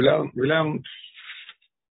We learned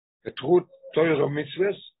the truth, Torah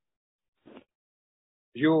mitzvahs.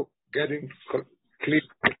 You getting clear.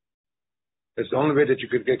 That's the only way that you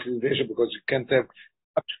could get clear because you can't have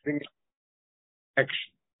action. And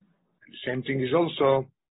the same thing is also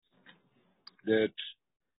that.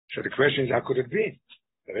 So the question is, how could it be?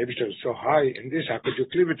 The Rebbe is so high in this. How could you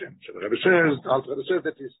clear with him? So the Rebbe says, the Alter Rebbe says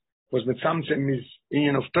that it was with something is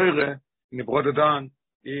in of Torah, and he brought it down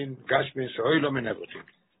in Gashmi, Soilom, and everything.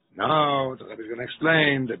 Now the Rebbe is going to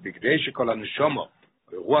explain that Bigdei Kol HaNeshama,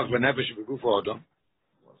 Ruach v'Nefesh v'Guf Ha'Adam,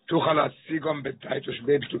 Tuchal HaSigom B'Tayt to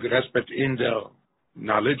be able to grasp it in their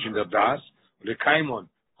knowledge, in their das, L'Kaimon,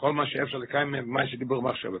 Kol Ma She'efshar L'Kaimon, Ma She'Dibur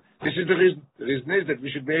Machshava. This is the reason. The reason is that we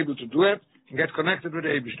should be able to do it and get connected with the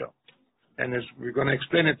Eibishter. And as we're going to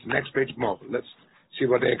explain it next page more. Let's see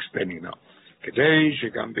what they're explaining now. Kedei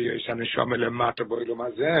shegam b'yois haneshama lemata bo'ilum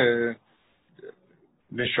hazeh,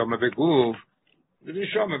 neshama v'guf, the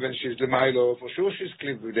neshama when she's the Milo, for sure she's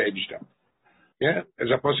clean with the Eibishter. Yeah, as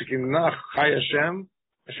a posik in Nach, Chai Hashem,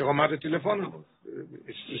 asher omad telephone.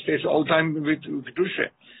 It stays all time with Kedusha.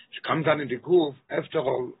 She comes down in the Guf, after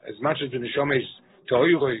all, as much as the neshama is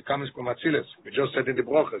Te'oiro, it comes from Atziles. We just said in the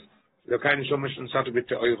Brochas, the kind neshama is started with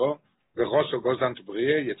Te'oiro, the Rosso goes down to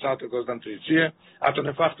Bria, Yetzato goes down to Yitzir, Ato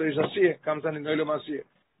Nefachto is Asir, comes down in Oilom Asir.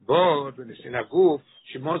 But when it's in a Guf,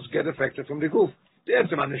 she must get affected from the Guf. The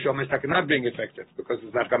Etzema neshama is not being affected because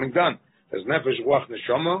it's not coming down. There's Nefesh Ruach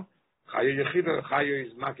Neshama, Chaya Yechida, Chaya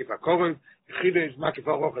is Makif HaKorov, Yechida is Makif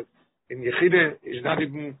HaRochet. In Yechida is not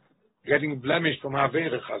even getting blemished from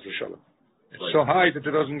Avera Chaz v'Shalom. It's so high that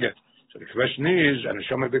it doesn't get. So the question is, and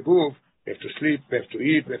Neshama Beguf, we have to sleep, we have to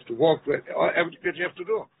eat, we have to walk, everything that you have to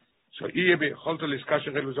do. So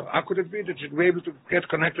how could it be that you'd be able to get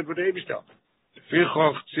connected with the Eibishter? The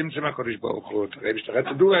Eibishter had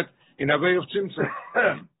to do it in a way of Tzimtzum.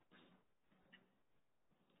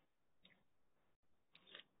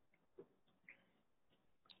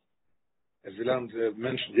 As we learned,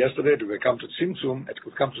 mentioned yesterday, that we come to Tzimtzum, it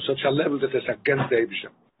could come to such a level that it's against the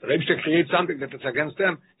Eibishter. The Eibishter creates something that is against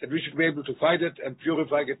them, that we should be able to fight it and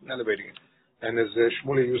purify it and elevating it. And as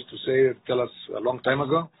Shmuley used to say, tell us a long time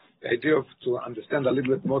ago, the idea of to understand a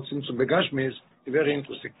little bit more Tzimtzum Begashmi is very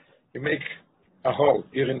interesting. You make a hole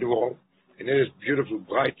here in the wall, and it is beautiful,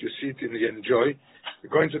 bright, you see it and you enjoy. You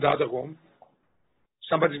go into the other room,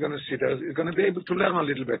 somebody's going to sit there, is going to be able to learn a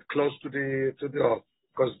little bit close to the hole.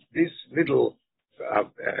 Because this little,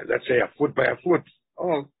 let's say a foot by a foot,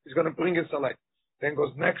 is going to bring us a light. Then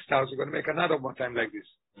goes next house, you're going to make another one time like this.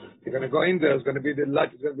 You're going to go in there, it's going to be the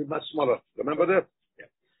light, it's going to be much smaller. Remember that? Yeah.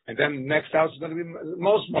 And then next house is going to be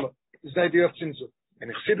more smaller. It's the idea of Tzimtzum.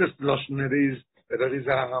 And Chassidus Lashon is that there is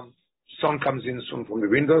sun comes in soon from the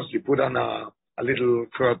windows, you put on a little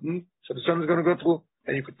curtain, so the sun is going to go through,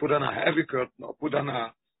 and you could put on a heavy curtain or put on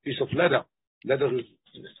a piece of leather.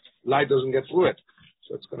 Light doesn't get through it.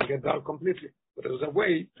 So it's going to get dark completely. But there's a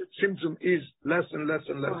way that Tzimtzum is less and less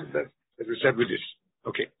and less and less, as we said with this.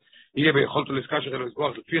 Okay. Tzimtzum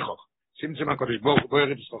HaKadosh Baruch Hu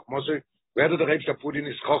boyer is Chochmosei, whether the Rebbe put in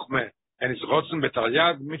his Chochmeh and his Rotzen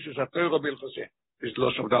betaryag mitzvus HaTorah b'ilchoseh. This is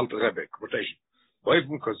Lashon of the Alter Rebbe, quotation.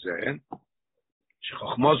 Boifim kozeh,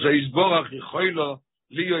 shechochmosei yisborach yichoylo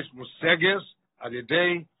liyos museges al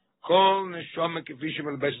yedei kol neshama k'fi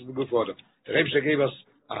shemelbeshes b'guf Adam. The Rebbe gave us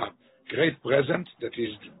a great present that he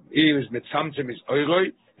is mitzamtzem is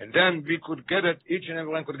oiroi, and then we could get it, each and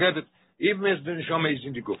everyone could get it, even as the neshama is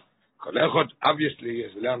in the guf. Kol echad, obviously,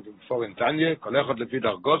 as we learned before in Tanya, kol echad lefi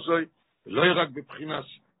dargosoi, lo yirak b'pchinas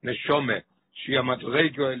neshome, she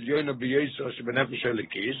amadrego elyono b'yesor shebenefesh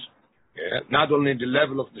elikis, not only in the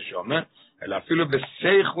level of neshome, ela afilu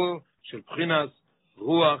b'seichel shel pchinas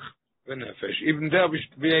ruach v'nefesh. Even there we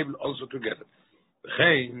should be able also to get it.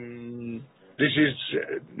 V'chein, this is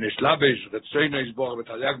Nishlabesh, Retzoino Yisborach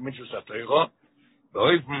B'Taryag Mitzvus HaTorah,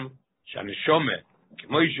 B'oifim Shaneshome,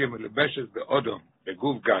 K'moishe Melubeshes Be'odom,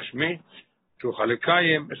 Be'guv Gashmi, Tuchal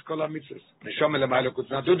Lekayim Es Kol HaMitzvus. Neshome L'maylo could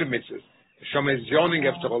not do the mitzvus. Neshome is yearning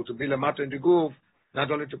after all to be Lamata in the Guv,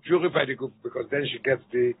 not only to purify the Guv, because then she gets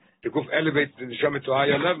the Guv elevates the Neshome to a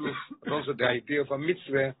higher level, but also the idea of a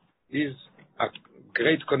mitzvah is a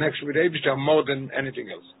great connection with Eibishter more than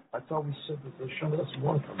anything else. I thought we said that the Neshome doesn't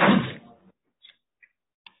want to.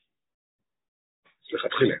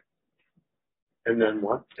 And then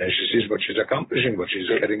what? And she sees what she's accomplishing, what she's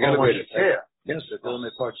getting elevated. Yes. The only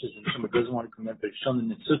part is that someone doesn't want to commit, but Shon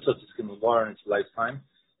Nitzutzot is going to learn in its lifetime.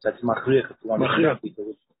 That's Machriach.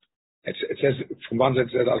 It says, from one side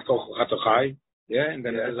it says, Al-Koch Chatochai, and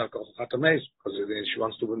then it says Al-Koch Chatomeis, because she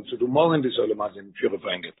wants to do more in this Olamaz and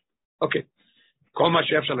purifying it. Okay. Kol ma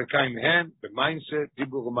she'efshar lekayim hen, b'mindset,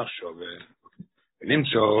 dibur u'machshove.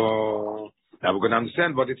 So now we're going to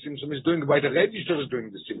understand what the Tzimtzum is doing, why the Rebbe is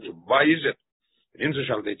doing the Tzimtzum. Why is it? So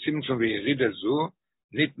shall the Tzimtzum be read zu,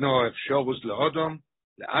 nit no efshorus leodom,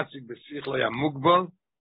 le'atzik b'sichlo yamugbol.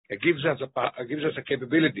 It gives us a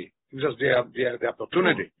capability, gives us the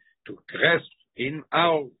opportunity to grasp in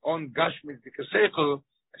our own gashmit dikaseichel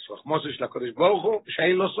as Rachmosish LaKadosh Baruch Hu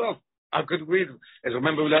she'ein lo sof. How could we? As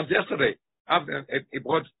remember we learned yesterday. After he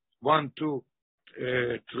brought 1, 2,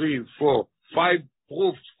 3, 4, 5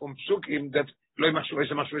 proofs from Psukim that you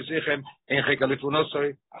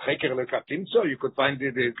could find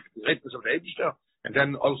the greatness of the Eibishter, and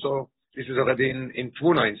then also this is already in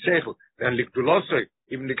Tvuna, in Seichel, then Likdulosoi,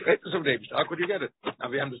 even the greatness of the Eibishter. How could you get it? Now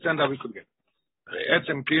we understand how we could get it.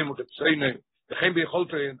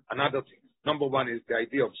 Another thing. Number one is the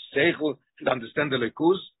idea of Seichel, to understand the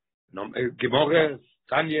Lekus, Gemore,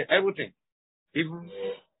 Tanya, everything. Even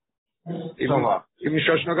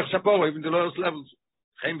Shosh Nogach Saporo, even the lowest levels.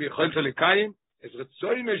 As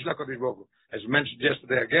we mentioned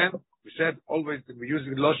yesterday again, we said always that we use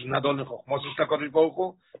the lotion not only Chochmos LaKadosh Baruch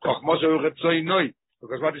Hu, Chochmos Retzoi Noi.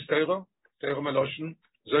 Because what is Torah? Torah Meloshen,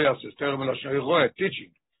 Zoyas is Torah Meloshen Roeh,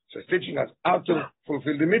 teaching. So it's teaching us how to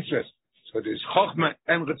fulfill the mitzvahs. So this Chochmah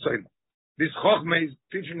and Retzoi. This Chochmah is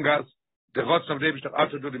teaching us the Rotz of the Eibishter how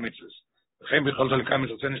to do the mitzvahs. V'chein b'chol zolikaim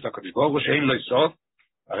es Retzoi LaKadosh Baruch Hu she'ein lo yisof.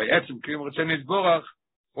 Arei etzem kiyum Retzoi Yisborach,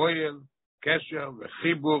 Poel, Kesher,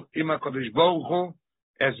 V'chibur, Ima Kodesh Baruch Hu,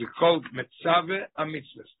 as we called Metzave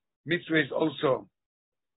HaMitzvahs. Mitzvah is also,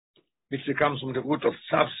 mitzvah comes from the root of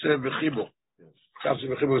Tzavse V'chibur. Tzavse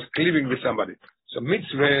V'chibur is cleaving with somebody. So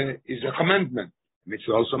mitzvah is a commandment.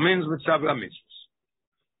 Mitzvah also means Metzave HaMitzvahs.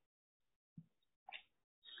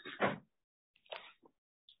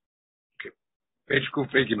 Okay. Page Kuf,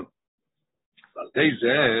 page Gimel.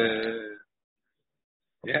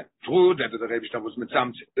 Yeah, true that the Rebbe was with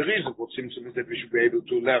some. The reason for Tzimtzum is that we should be able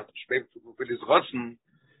to learn, be able to fulfill his rotzen.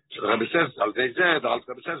 So the Rebbe says, Al Deizeh, the Alt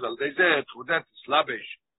Rebbe says, Al Deizeh, through that,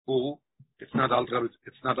 Slavish, who, it's not Alt Rebbe's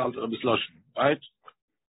Loshen, right?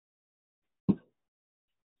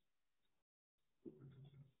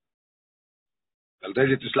 Al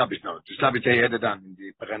Deizeh to Slavish now. To Slavish they added on in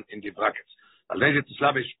the brackets. Al Deizeh to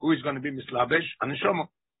Slavish, who is going to be Mislavish? Anishomo.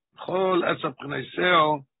 Chol Esab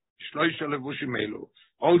P'neiseo, Shloisha Levushim Elu.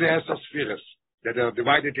 All the Esab spheres that are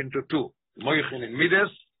divided into two, Moichin and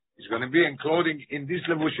Midas, is going to be enclosing in this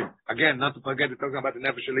Levushim. Again, not to forget, we're talking about the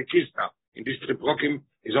Nefesh Elikis now. In this Triprokim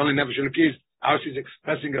is only Nefesh Elikis. How she's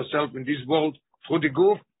expressing herself in this world through the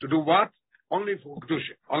Guf to do what? Only for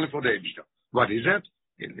Kedusha, only for the Eibishter. What is that?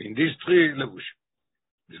 In these three Levushim.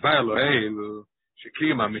 Zvay Elohim,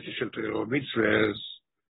 Shekima Mitzvah Torah Mitzvahs,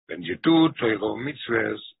 when you do Torah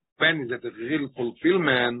Mitzvahs, when is it a real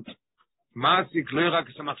fulfillment? Masik Lerak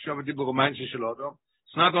is a machshove dibur mindset shel odom.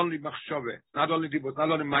 It's not only machshove, it's not only dibur, it's not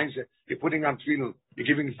only mindset. You're putting on tefillin, you're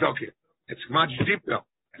giving tzedakah. It's much deeper.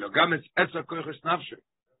 Elogam is etzer koiches nafshe.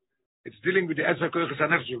 It's dealing with the etzer koiches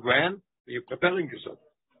nafshe. When you're preparing yourself.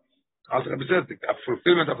 As Rabbi said, the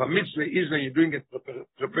fulfillment of a mitzvah is when you're doing it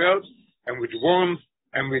prepared and with warmth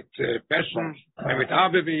and with passion and with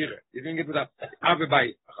ave beire. You're doing it with ave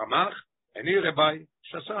by ramach and ire by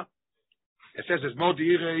shasa. It says as more the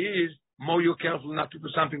ire is, more you're careful not to do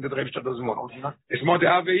something that the Rebbe doesn't want. It's more the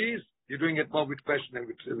ave is, you're doing it more with passion and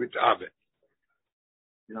with ave.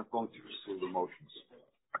 You're not going to pursue the emotions.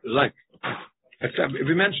 Like,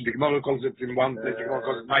 we mentioned, the Gemara calls it in one place, the Gemara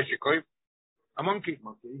calls it Maisikoi. A monkey.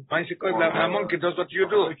 Maisikoi, a monkey does what you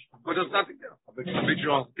do, but does nothing there.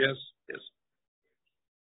 Habitual, yes.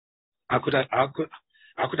 How could I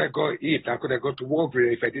go eat? How could I go to work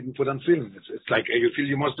if I didn't put on film? It's like you feel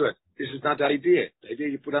you must do it. This is not the idea. The idea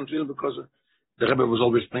you put on film because the Rebbe was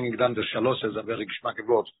always bringing down the shalos as a very geschmack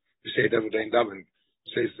word. We say it every day in Dublin.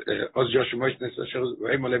 It says, Oz Josh Moishnes Asher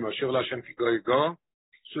Ve'emolem Asher Lashem Ki Go Go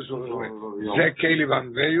Susu Ze Keli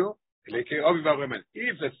Van Veyu Eleke Ovi Varemen.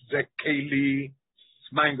 If it's Ze Keli,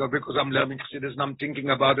 it's mine God because I'm learning Chassidus and I'm thinking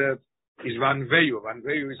about it. Is Van Veyu. Van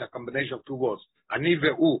Veyu is a combination of two words. Ani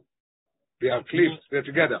Ve'u. We are clipped, we are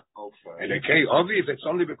together. And okay, obviously, if it's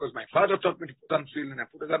only because my father taught me to put on tefillin, I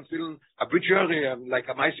put it on tefillin habitually, like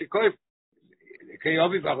a maisi koif. Okay,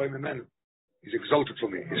 obviously, he's exalted for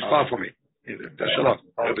me. He's far from me. That's a lot.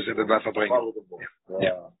 Represented by Fabring.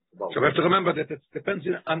 Yeah. So we have to remember that it depends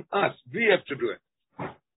on us. We have to do it.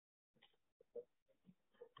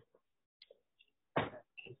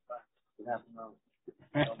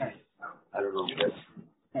 I don't know.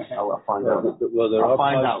 I'll find out. Well, there I'll are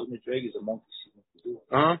find out. Is a monkey do.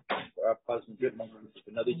 Huh? There are positive monkeys. If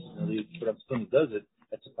another person does it,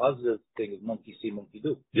 that's a positive thing. Is monkey see, monkey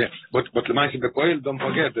do. Yeah, but the Ma'aseh Bekoil, don't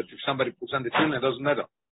forget that if somebody puts on the tefillin, it doesn't matter.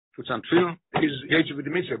 puts on film, is Yechiv with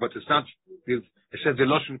the mitzvah, but it's not, it says the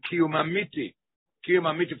Lashon Kiyum Amiti. Kiyum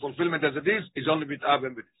Amiti fulfillment as it is only with Av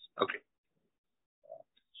and with this. Okay.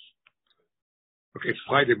 Okay, it's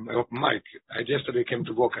Friday, open mic. Yesterday came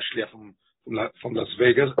to work a shliach from Las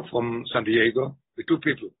Vegas, from San Diego, with 2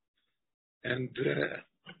 people. And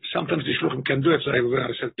sometimes the shluchim can do it. So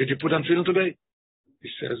I said, did you put on film today? He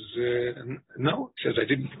says, no. He says, I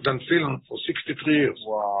didn't put on film for 63 years.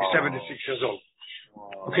 Wow. He's 76 years old.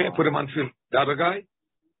 Wow. Okay, I put him on film. The other guy,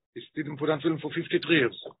 he didn't put on film for 53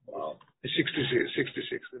 years. Wow. He's 66.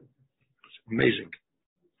 It's amazing.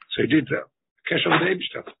 So he did that. Cash on the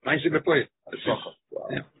Eibishter. Meinst du bepoe?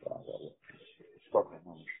 Yeah.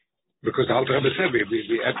 Because the Alter Rebbe said,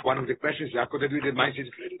 we had one of the questions, how could it be that Meinst is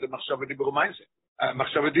created the Machshava Dibur Meinst?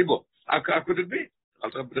 Machshava Dibur. How could it be?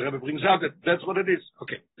 The Rebbe brings out that that's what it is.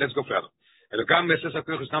 Okay, let's go further. This is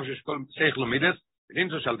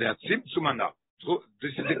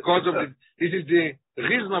the cause of this is the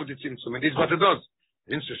reason of the Tzimtzum, and this is what it does.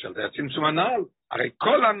 The Tzimtzum Anal, the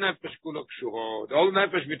whole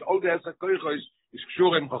nefesh with all the Esach Koicho is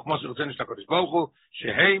Kshurim, Chochmos, Rotzein, Shtakodesh Baruch Hu,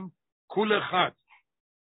 Sheheim, Kul Echad.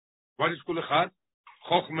 What is Kul Echad?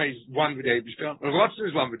 Chochmah is one with the Eibishter, Rotzen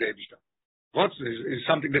is one with the Eibishter. Rotzen is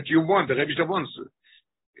something that you want, the Eibishter wants.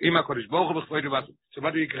 Ima Kodesh Baruch Hu, B'chvoy Devasim. So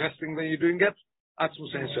what are you grasping when you're doing that?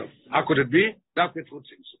 Atzmus Ein Sof. How could it be? That is what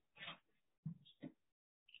Tzimtzum.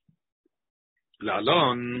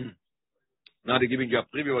 La'alon, now they're giving you a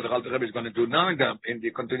preview what the Alter Rebbe is going to do now in the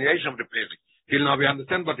continuation of the Perek. Till now we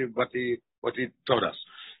understand what he told us.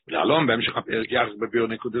 La'alon, בהמשך הפרק יחס בביור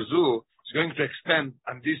נקודה זו, is going to expand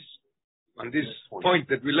on this point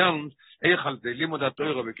that we learned, איך על זה לימוד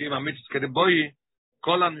התורה וקיים המצוות כדבוי,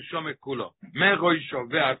 כל הנשמה כולו, מראשו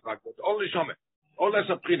ועד רגלות, all נשמה, all as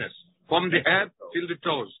a prince, from the head till the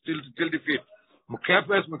toes, till the feet.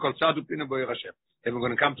 מוקפס מכל צד ופינה בו ירשם. And we're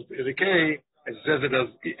going to come to Perek, it says that there's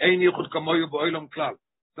ein yichud kamoyu ba'olam klal.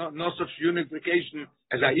 No such unification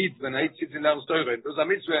as I eat when I eat sits in Lars Torah. And those are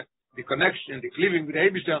mitzvah, the connection, the cleaving with the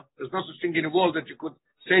Eibishter, there's no such thing in the world that you could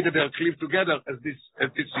say that they're cleaved together as this is.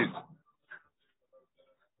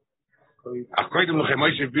 He's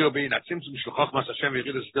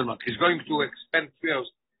going to expand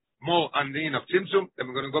first more on the in of Tzimtzum, then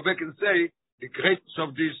we're going to go back and say the greatness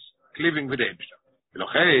of this cleaving with the Eibishter. Now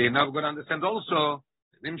we're going to understand also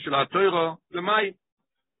Nim Shel Torah leMayim.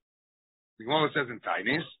 The Gemara says in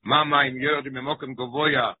Tainis, Ma Mayim Yordim Memokem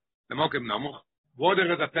Govoya Memokem Namuch. Water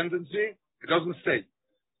has a tendency, it doesn't stay.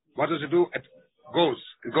 What does it do? It goes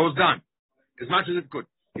down as much as it could.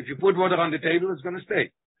 If you put water on the table, it's going to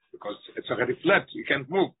stay because it's already flat. You can't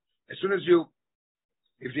move. As soon as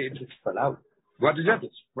it's spread out. What is that?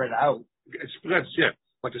 It's spread out. It spreads, yeah.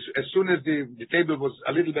 But as soon as the table was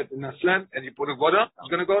a little bit in a slant and you put the water, it's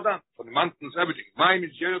going to go down. For the mountains, everything. Mine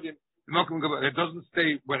is Yerdim. It doesn't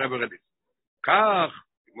stay wherever it is. Kach,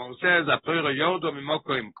 Gemara says, the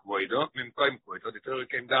Torah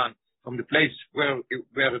came down from the place where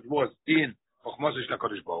it was in Chochmos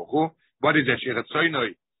HaKadosh Baruch Hu. What is it?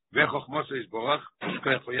 Sheretzoinoi veChochmos Yisborach.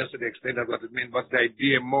 For yesterday explained what it means. What's the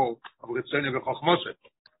idea more of Retzoinoi veChochmos?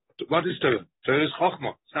 What is Torah? Torah is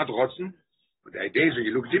Chochmah. It's not Rotzen. But the idea is when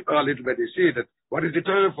you look deeper a little bit, you see that what is the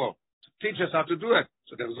Torah for? To teach us how to do it.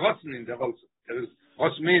 So there is Rotzen in there also.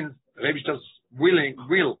 Rotzen means the Rebbe's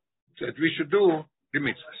will that we should do the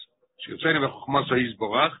mitzvahs. Sheretzoinoi veChochmos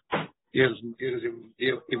Yisborach. Here is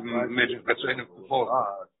imagine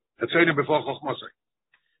Retzoinoi before Chochmos.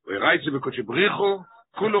 We write to Bekuchi Brichu,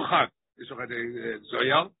 Kulu Chad. This is the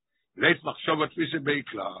Zoyar. Let's machshava tfisa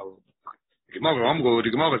beikla. The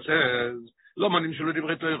Gemara says, Lo manim shelo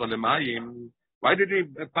divrei Torah lemayim. Why did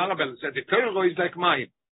the parable say the Torah is like mayim?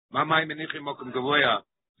 Ma mayim enichim mokum gavoya.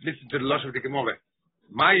 Listen to the loss of the Gemara.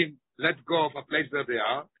 Mayim let go of a place where they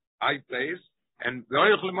are, high place, and they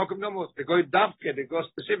go davke, they go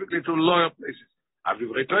specifically to lower places.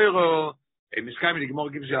 Divrei Torah. The Gemara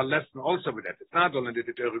gives you a lesson also with that. It's not only that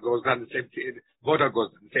the Torah goes down, the same thing, water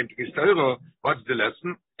goes down, the same thing is Torah. What's the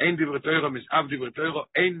lesson? Ein divrei Torah mis av divrei Torah,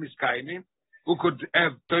 ein miskainim. Who could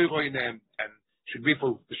have Torah in them and should be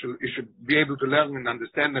able to learn and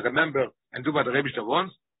understand and remember and do what the Rebbe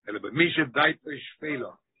wants?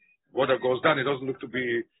 Water goes down, it doesn't look to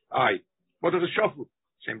be high. Water is shofel.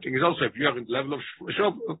 Same thing is also if you are in the level of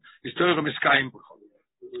shofel, is Torah miskayim.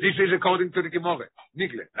 This is according to the Gemara.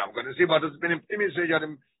 Nigle. Now I'm going to see what has been in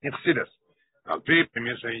Chassidus.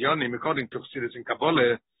 According to Chassidus in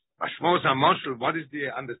Kabbalah, what is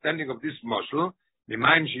the understanding of this mashal? The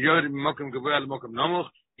mind sheyorim mokem gavoya mokem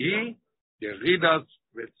namuch. Yeridas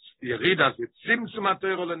with simsum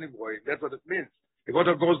haTorah lenivroim. That's what it means. The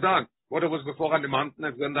water goes down. Water was before on the mountain,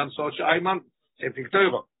 and then saw Shai mountain. Same thing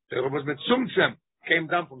Torah. Torah was mit Tzumtzem, came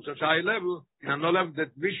down from such a high level, in another level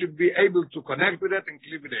that we should be able to connect with it and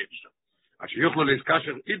clear with it. Asher yuchlo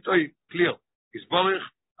leiskasher itoi clear. Is borich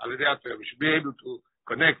al yedei Torah. We should be able to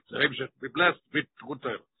connect, Rebbe should be blessed with Trut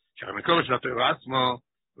Torah. שהמקור של התורה עצמו,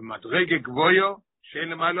 במדרגה גבוהה, שאין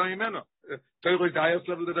למעלה ממנו. Torah is the highest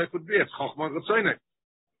level that I could be. It's Chochma and Rotzoyne.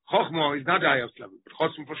 Chochma is not the highest level, but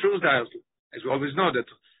Chotzim for sure is the highest level. As we always know, that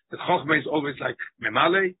Chochma is always like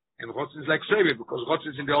Memale, and Rotzin is like Sheve, because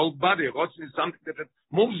Rotzin is in the whole body. Rotzin is something that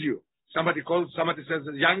moves you. Somebody says,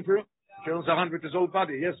 a young girl, turns around with his whole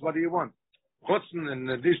body. Yes, what do you want? Rotzin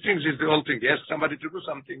and these things is the whole thing. Yes, somebody to do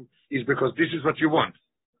something is because this is what you want.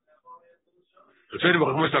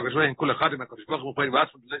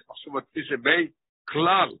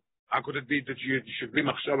 How could it be that you should be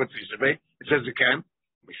machshavat fisabei? It says you can.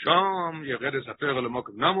 Misham yeredes haTorah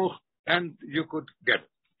lemokim namuch, and you could get it.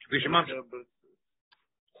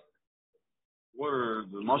 Water,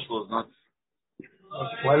 the mushroom is not.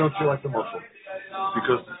 Why don't you like the mushroom?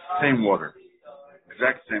 Because it's the same water,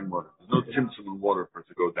 exact same water. There's no tzimtzum in water for it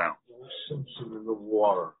to go down. No tzimtzum in the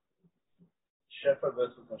water. Shefa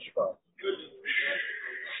versus Ashpa.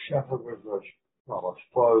 Shefa versus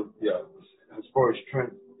Ashpa. Yeah, as far as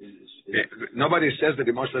strength. Nobody says that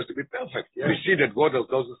the motion has to be perfect. Yeah. We see that water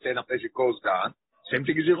doesn't stay in a place, it goes down. Same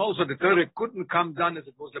thing is here also. The Torah couldn't come down as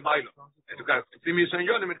it was the Milo. It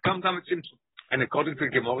comes down with Tzimtzum. And according to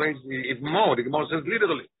the Gemara, even more. The Gemara says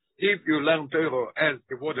literally, if you learn Torah as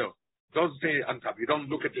the water doesn't stay on top, you don't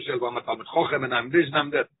look at yourself, I'm Chochem and I'm this and I'm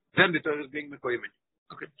that, then the Torah is being Mekoyim.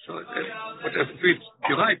 Okay, so but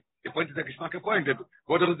you're right. The point is that Geschmack point that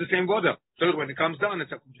water is the same water. Torah, when it comes down,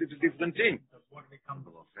 it's a completely different thing. Does water become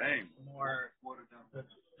more water down? Does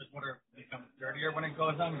water become dirtier when it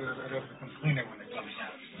goes down, or does it become cleaner when it comes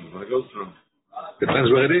down? When it goes through.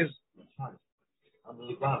 Depends where it is. Under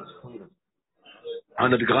the ground, it's cleaner.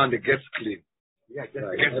 Under the ground, it gets clean. Yeah, it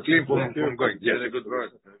gets clean from going. Yes, a good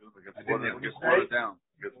word. It gets watered down.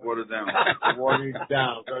 It gets watered down. Watered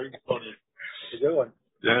down. Very funny. It's a good one.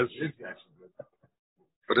 Yes.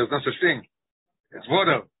 But there's no such thing. It's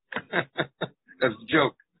water. That's the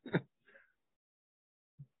joke.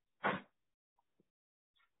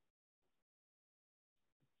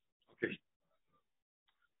 Okay.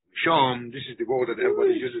 Mishom, this is the word that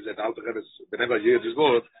everybody uses at Alter Rebbe's. Whenever you hear this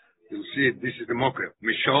word, you'll see it. This is the mocker.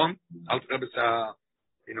 Mishom, Alter Rebbe's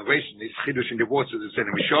innovation is chidush in the words. As it said,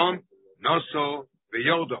 Mishom, Noso,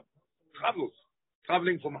 Veyordo.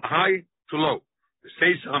 Traveling from high to low. The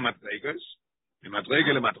Seis HaMadregas, the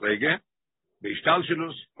Madrege leMadrege, the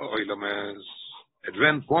Ishtalshelus Oilom. It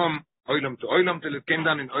went from Oilom to Oilom till it came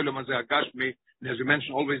down in Oilom as a Gashmi. And as we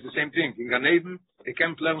mentioned, always the same thing. In Gan Eden, they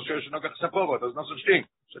can't learn Shoshanogach Sapora. There's no such thing.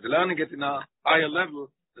 So the learning it in a higher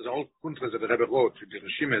level, there's a whole country that the Rebbe wrote, the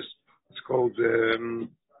Rishimes. It's called,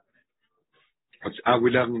 how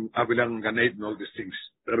we learn Gan Eden, all these things.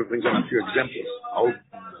 The Rebbe brings on a few examples.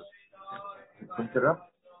 Print it up.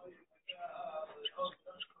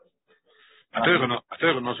 You're in a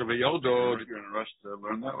rush to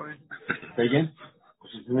learn that way? Say again?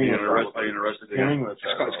 Are you in a rush to get English?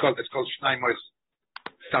 It's called Shnaimus.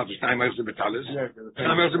 Start with Shnaimus and Metalis.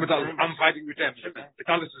 Shnaimus and Metalis. I'm fighting with them.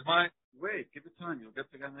 Metalis is mine. Wait, give it time. You'll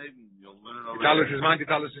get to Gan Eden. You'll learn it over Metalis is mine,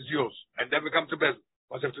 Metalis is yours. And then we come to Bezel.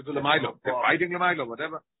 What's have to do Lamailo? They're fighting Lamailo,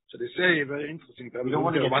 whatever. So they say, very interesting.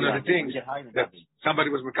 One of the things that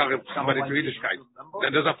somebody was Mekarev, somebody to Yiddishkeit.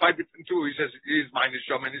 Then there's a fight between two. He says, he is mine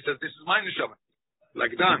Neshama, and he says, this is mine Neshama.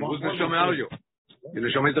 Like Dan, who's Neshama are you? The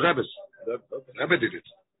Neshama is the Rebbe's. The Rebbe did it.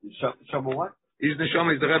 Neshama what? His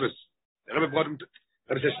Neshama is the Rebbe's. The Rebbe brought him to,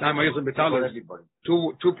 Rebbe says, Shnai Mayos and Betalos.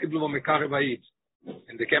 Two people were Mekarev Ayid.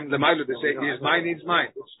 And they came to the Milo, they say, he is mine, he is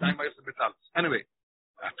mine. Shnai Mayos and Betalos. Anyway.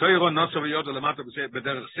 Toiro noso veyodo lemata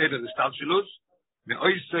b'derech seder l'stalshilus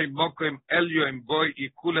me'oisei mokem elyo em boy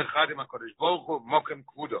ikul echad im HaKadosh Baruch Hu mokem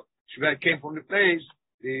kvudo. She came from the place,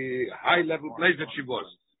 the high level place that she was.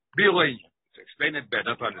 Biroin. To explain it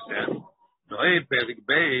better, to understand. Noe Perek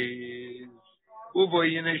Beis uvo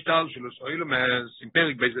yine stalshilus oilumes. In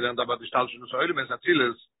Perek Beis we learned about the stalshilus oilumes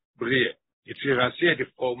atzilus brie. Yitzir Asiyah, the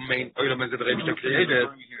four main oilumes that the Rebbe created.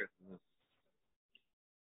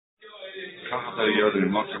 That's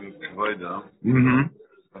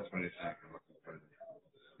what he's saying.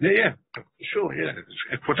 Yeah, sure, yeah.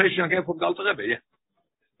 A quotation again from the Alter Rebbe, yeah.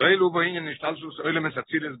 Oilu boingen ishtalshus oilemes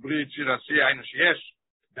atziles brit shirasi ayna sheyesh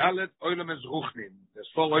dalet oilemes ruchnim. There's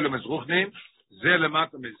four oilemes ruchnim. Ze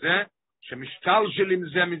lemata mizeh shemishtalshelim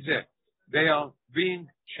ze mizeh. They are being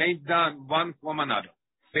changed down one from another.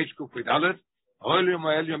 Page Kufri dalet oilum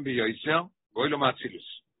oilum biyoiser oilum atzilus.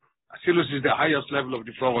 Atzilus is the highest level of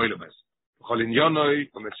the four oilemes. Cholinyonoy,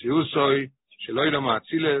 Ometziusoi, שלא ילום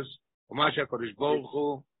האצילס, ומה שהקדוש ברוך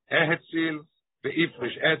הוא, ההציל,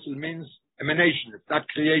 ואיפריש, ההציל means emanation, it's not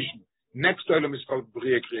creation. Next oilum is called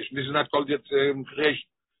Bria creation. This is not called yet creation.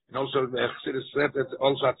 And also, it's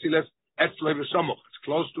also Atzilus, Etzloi V'Somoch. It's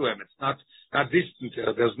close to him. It's not distant.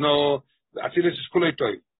 There's no, Atzilus is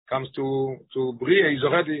Kuleitoi. Comes to Bria, he's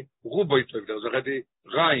already Ruboitoi. There's already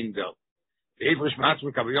Ra in there. The Ivrish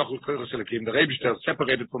Matzmik Avayochel Koichos Elikim, the Rebishter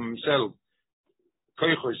separated from himself,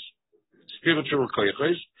 Koichos, spiritual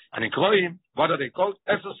Koichos, and in Kroim, what are they called?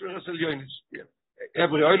 Esos Viras Elyonis.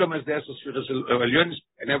 Every oilum has the Esos Viras Elyonis,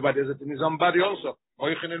 and everybody has it in his own body also.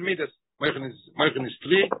 Moichin and Midas. Moichin is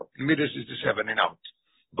 3, and Midas is the 7 and out.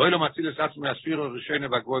 Boilum Atzilus Atzmi Asfiro Rishone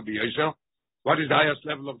Vagvoi B'Yoser. What is the highest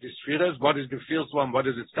level of the spheres? What is the first one? What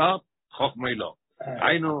does it start? Chochmei Lo.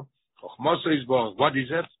 I know. Chochmoso is born. What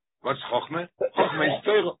is it? What's Chochmeh? Chochmeh is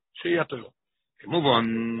Teuro. Shia Teuro. Move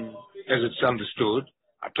on, as it's understood.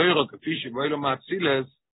 A Teuro, Kafishi, Boilum Atzilus,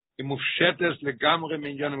 Imufshetes Legamre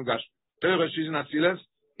Minyanim Gash. Teuro is in Atzilus.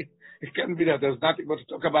 It can't be there. There's nothing more to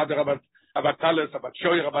talk about there, about Talis, about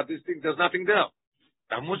Shoyer, about this thing. There's nothing there.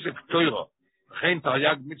 What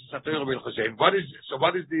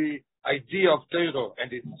is the idea of Teuro and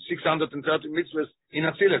the 630 mitzvahs in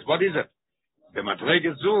Atzilus? What is it? The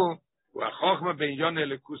Madrege Zu, Chochma ben Yoneh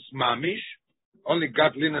lekus mamish, only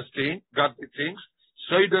godliness things,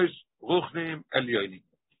 Soidos ruchnim elyonim.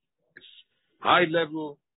 It's high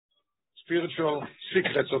level, spiritual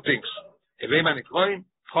secrets of things. Evei manikroim,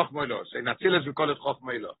 Chochma Elo. So in Atzilus we call it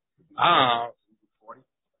Chochma Elo.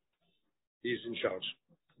 He's in charge.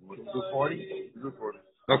 240?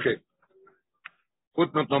 Okay.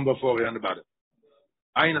 Footnote number 4 here on the bottom.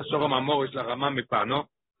 Ein Asoram Amor is la Rama Mipano.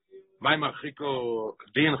 מה עם הרחיקו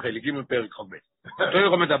דין חלקים מפרק חומץ?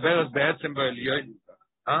 תוירו מדברת בעצם בעליון.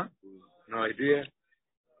 No idea.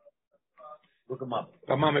 Look him up.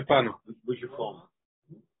 רמה מפנו. Where's your phone?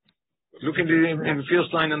 Look in the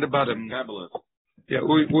first line on the bottom. Kabbalah. Yeah,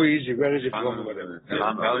 who is he? Where is it from?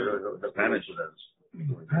 The Spanish.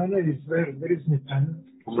 Mipano is where is Mipano?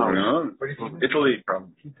 No, Italy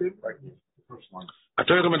from.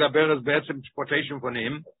 התוירו מדברת בעצם quotation from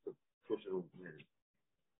him.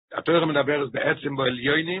 התוירו מדברת בעצם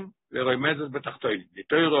בעליונים ורומזת בתחתונים. The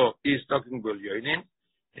Torah is talking בעליונים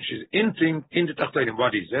and she's hinting in the תחתונים.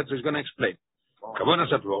 What is that? So he's going to explain.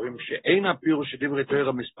 כוונס הדבורים שאין הפירוש שדברי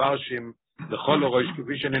תורה מספרשים לכל הראש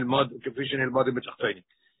כפי שנלמוד בתחתונים.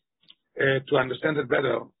 To understand it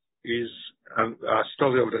better is a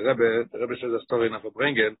story of the Rebbe. The Rebbe says a story in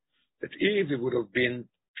Afabrengen that if he would have been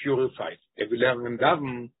purified, if we learn in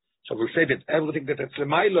Davin, so we'll say that everything that is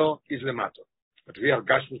lemailo is lemato. But we are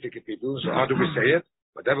gashmitic people, so how do we say it?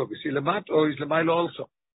 Whatever we see lemato is lemailo also.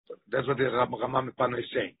 So that's what the Rama Mipano is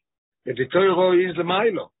saying. That the Torah is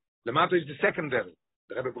lemailo. Lemato is the secondary.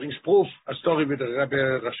 The Rebbe brings proof, a story with the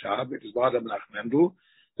Rebbe Rashab, with his brother Menachem,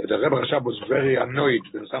 that the Rebbe Rashab was very annoyed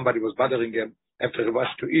when somebody was bothering him after he was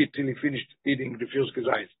to eat till he finished eating the first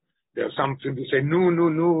gezayis. There are some people who say, no,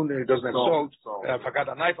 he doesn't have salt. Forgot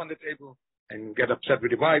a knife on the table and get upset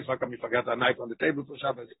with the wife. How come you forgot a knife on the table for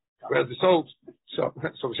Shabbos? Where's the salt? So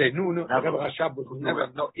we say, no. Rebbe Rashab was never,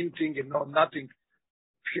 no eating and no nothing.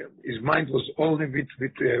 His mind was only with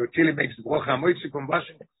till he makes the brocha hamoitzi from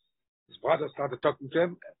washing. His brother started talking to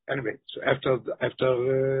him. Anyway, so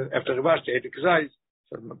after he washed, he ate the gezayis.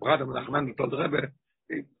 So my brother Menachem told the Rebbe,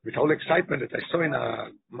 with all excitement that I saw in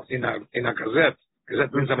a gazette.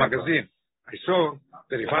 Gazette means a magazine. I saw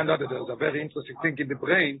that he found out that there's a very interesting thing in the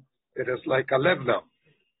brain that is like a leveler.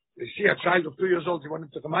 You see a child of 2 years old, he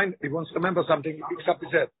wants to remember something, he picks up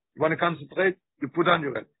his head. You want to concentrate, you put on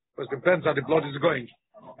your head. Because it depends how the blood is going.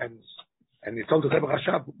 And he told the Rebbe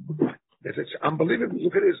Rashab that it's unbelievable.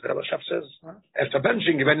 Look at this. Rebbe Rashab says, after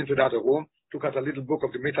benching, he went into the other room, took out a little book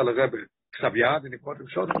of the Mital Rebbe, Ksav Yad, and he brought him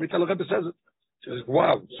showed the Mital Rebbe says it. He says,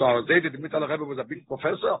 wow. So our day that the Mital Rebbe was a big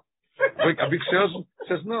professor, a big salesman,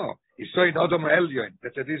 says no. He saw in Odom Elyon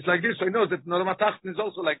that it is like this, so he knows that Odom Atachten is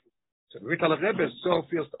also like this. So the Mital Rebbe saw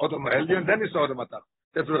first Odom Elyon, then he saw Odom Atachten.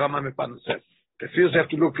 That's what Rama Mipano says. The first have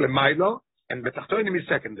to look Lemailo, and Betachtonim is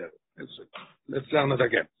secondary. Let's learn it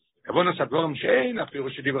again. Kavonas advorim shein afiru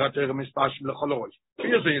shedivrat Torah mispashim lechol rosh.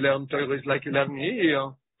 First when you learn Torah is like you learn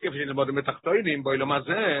here. If you learn Betachtonim, boilom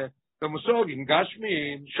hazeh, במושגים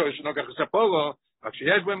גשמיים, shoysh nogach saporo, רק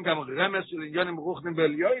שיש בהם גם רמז של עניונים רוחנים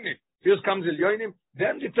בעליונים. First comes עליונים,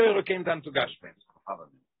 then the Torah came down to gashmim.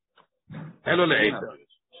 Hello,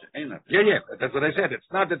 yeah, that's what I said.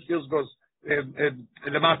 It's not that first goes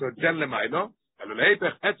lemato, then lemailo. Hello,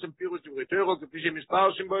 leipech, etzem pirush divrei Torah, כפי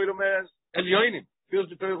שמספר שם בו ילומס, עליונים. First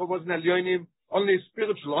the Torah wasn't עליונים, only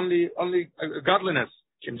spiritual, only godliness.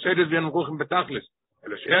 שמסיידת ואין רוחים בתכלס.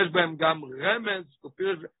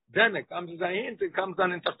 Then it comes as a hint, it comes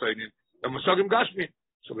down in Tachtoinin. And we saw him Gashmi.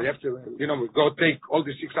 So we have to, we go take all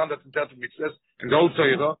the 630 mitzvahs and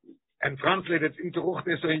also, and translate it into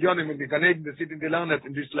Ruchnis or in Yonim in the Ganeden, they sit in the Lanet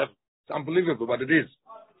in this level. It's unbelievable, but it is.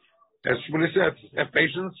 As Shmuley said, have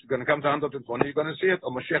patience, you're going to come to 120, you're going to see it, or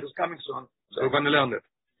Mashiach is coming soon, so we're going to learn it.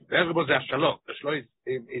 Everybody says Shalom. The Shlo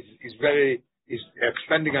is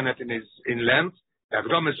expanding on it in length. The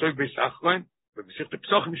Agdom is so big Achroin, but we see the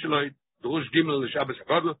Psochim Shaloi, the Rush Gimel, the Shabbos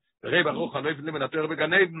HaGodel, the Rei Baruch HaNoivin Lim, and the Torah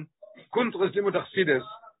Beganeden, Kuntros Limut Achsides.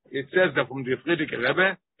 It says that from the Friedrich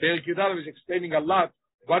Rebbe, Perek Yudal is explaining a lot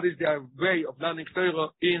what is the way of learning Torah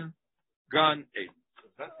in Gan Eden.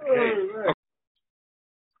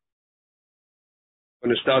 We're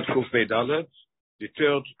going to start Kuf Pei Dalet, the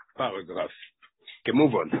third paragraph.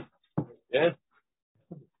 Move on. Yeah?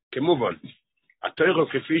 move on. התוירו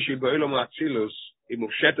כפי שהיא באילום האצילוס, היא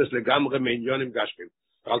מופשטת לגמרי מעניונים גשמים.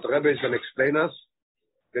 Alter Rebbe is going to explain us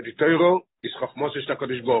that the Torah is Chochmos של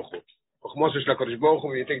הקדוש ברוך הוא. Chochmos של הקדוש ברוך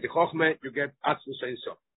הוא, when you take the Chochmeh, you get Atzmus Ein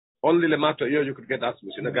Sof. Only Lemato here you could get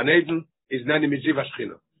Atzmus. In the Gan Eden is Nani Miziv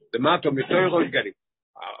HaShechina. Lemato Torah you get it.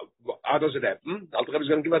 How does it happen? Alter Rebbe is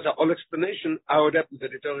going to give us a whole explanation how it happens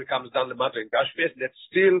that the Torah comes down Lemato in Gashmis, that's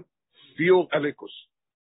still pure Elikus.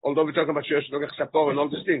 Although we're talking about Shir Shnogach Sapor and all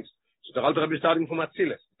these things. So the Alter Rebbe is starting from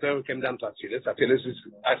Atziles. The Torah came down to Atziles. Atziles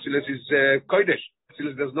is Kodesh.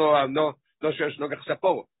 Atziles there's no Shir Shnogach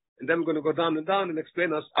Sapor. And then we're going to go down and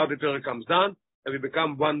explain us how the Torah comes down and we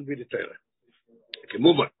become one with the Torah. Okay,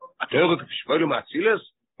 move on. התורה כשפועל מאצילס,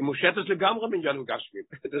 היא מושטת לגמרי מעניין גשמי.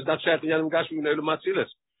 זה not שייך לעניין גשמי מנהל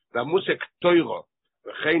מאצילס. והמושג תורה,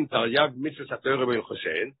 וכן תרי"ג מצוות התורה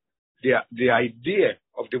בהלכותיהן, the idea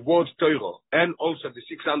of the word Torah and also the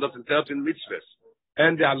 613 mitzvahs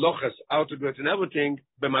and the halachas, how to do it and everything,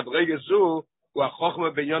 במדרגה זו, הוא החוכמה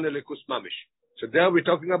בעניין הליכוס ממש. So there we're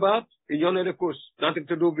talking about עניין הליכוס. Nothing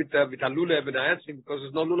to do with הלולב and the because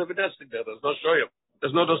there's no lulav and there. There's no shoyim.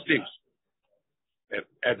 There's no those things.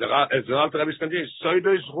 As the Alter Rebbe continues,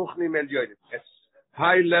 Soido is Ruchni Melyonim. It's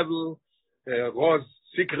high level,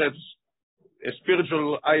 secrets,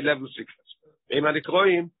 spiritual high level secrets. Ema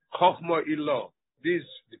Nikroim, Chochmo Ilo. This,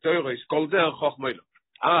 the Torah is called there, Chochmo Ilo.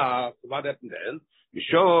 What happened then?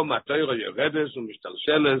 Mishom, HaTorah Yeredes,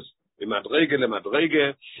 Umishtalsheles, Mimadrege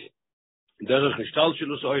lemadrege, Derech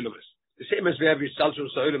Nishtalshelus Oilomes. The same as we have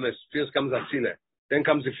Nishtalshelus Oilomes, first comes Atzile. Then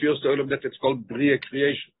comes the first Oilom that it's called Bria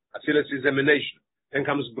creation. Atzile is emanation. Then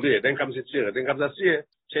comes Bria, then comes Yitzira, then comes Asiyah.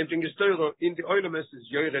 Same thing is Torah. In the Oilomes is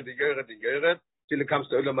Yored, till it comes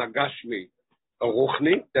to Oilom HaGashmi, or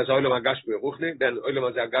Ruchni. There's Oilom HaGashmi, Ruchni. Then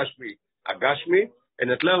Oilom HaGashmi, and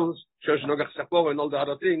it learns Shosh Nogach Sapor and all the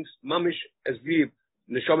other things. Mamish, as we,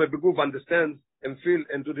 Neshama Beguf, understand and feel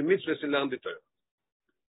and do the mitzvahs and learn the Torah.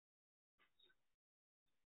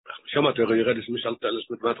 Neshama Torah Yered is Mishal Teles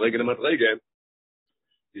mit Madrege lemadrege.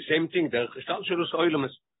 The same thing, the Gestaltschulus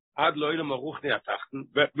Oilomes. Ad Oilom Ruchni Atachten.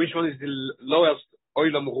 Which one is the lowest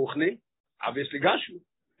Oilom Ruchni? Obviously Gashmi.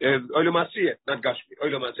 Oilom Asiyah, not Gashmi.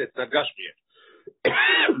 Oilom Asiyah, not Gashmi.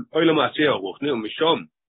 Oilom Asiyah Ruchni, Mishom.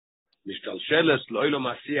 Mishtalsheles, Oilom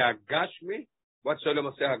Asiyah Gashmi. What's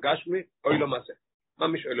Oilom Asiyah Gashmi? Oilom Asiyah.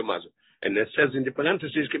 Mamish Oilom Asiyah. And it says in the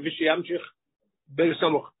parentheses, Kevishi Yamshich, Beis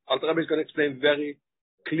Samuch. Alter Rebbe is going to explain very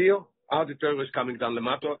clear how the Torah is coming down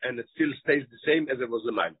Lemato, and it still stays the same as it was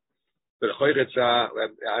Lemato. I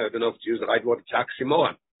don't know if to use the right word, it's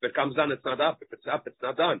oxymoron. If it comes down, it's not up. If it's up, it's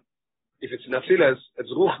not down. If it's Nafilas,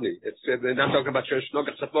 it's Ruchni. They're not talking about Shir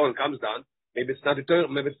Shnogach Sapor and comes down. Maybe it's not the Torah.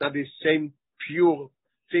 Maybe it's not the same pure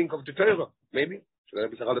thing of the Torah. Maybe. So the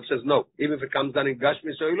Rebbe says no. Even if it comes down in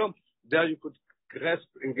Gashmi Soilom, there you could grasp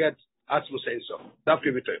and get Atzmus Ein Sof. That's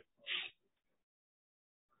the Torah.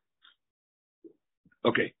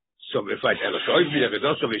 Okay. So if I tell you, we are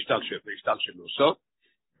also so.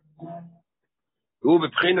 Who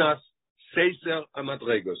b'pchinas Seiser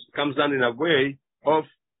Amadregos comes down in a way of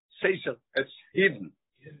Seiser. It's hidden.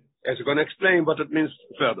 As we're going to explain what it means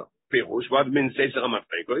further. Pirush, what it means Seiser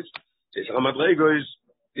Amadregos. Seiser Amadregos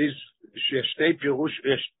is Shnei Pirush,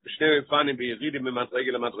 Shnei Fanim b'Yeridim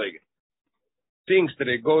b'Madrege lemadrege. Things that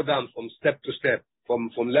they go down from step to step,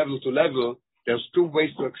 from level to level. There's two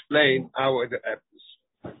ways to explain how it happens.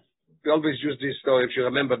 We always use this story. If you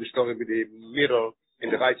remember the story with the mirror in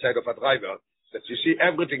the right side of a driver, that you see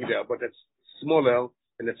everything there, but it's smaller,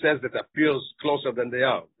 and it says that it appears closer than they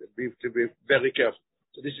are. We have to be very careful.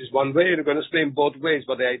 So this is one way, and we're going to explain both ways,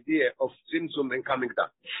 but the idea of Tzimtzum and coming down.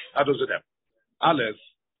 How does it happen? Aleph,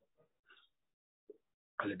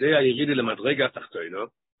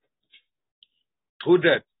 through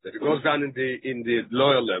that it goes down in the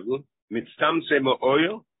lower level, mitztamtzem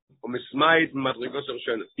oil, Umismait Madrigos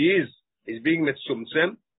Rishon. He is being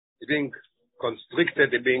metzumtzem, is being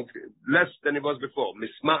constricted, is being less than he was before.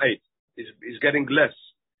 Mismait is getting less.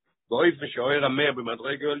 And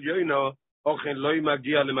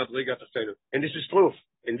this is proof.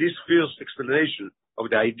 In this first explanation of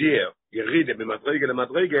the idea, Yeride b'madrege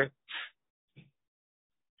lemadrege,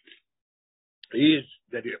 is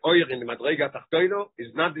that the oil in the madrege atachtoino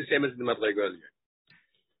is not the same as the madrege elyon.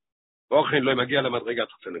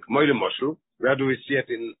 Where do we see it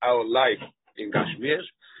in our life in Gashmias?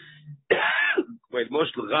 Well,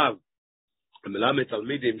 most Rav מלמד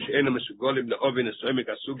תלמידים שאינם מסוגלים לאובן הסעומק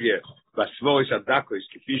הסוגיה והסבוריס הדקויס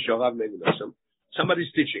כפי שהרב נגנוסם. Somebody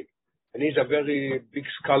is teaching, and he's a very big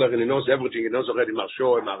scholar, and he knows everything. He knows already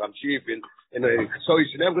Marsho and Maramshif and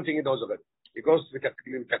Sois and everything he knows already. He goes with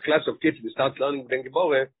a class of kids and he starts learning with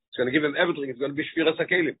Gemore. It's going to give him everything. It's going to be Shviras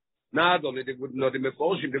HaKelim. Not only they wouldn't know the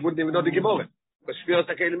Meforshim, they wouldn't even know the Gemore. Because Shviras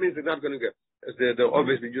HaKelim means they're not going to get, as they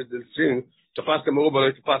obviously use the thing, to pass the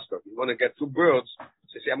Merubah to pass. You want to get two birds,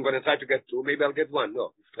 so say, I'm going to try to get two, maybe I'll get one.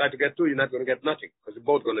 No, if you try to get two, you're not going to get nothing, because they're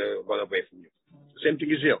both going to run away from you. The same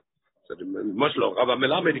thing is here. So the Moslo, Rabbi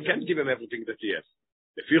Melamed, he can't give him everything that he has.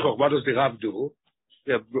 The Fichoch, what does the Rav do?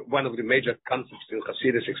 One of the major concepts in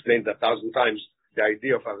Hasidus explained 1,000 times, the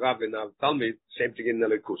idea of a Rav and a Talmud, same thing in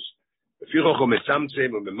Nelekus. The Fichoch,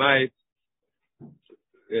 Mesamtzem, Memait,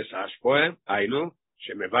 yes, Ashpoe, Ainu,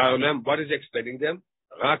 Shemevarolem, what is explaining them?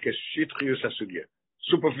 Rak es Shitchius Asugya.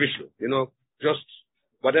 Superficial, just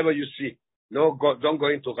whatever you see. No, don't go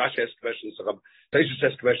into Rashi's questions,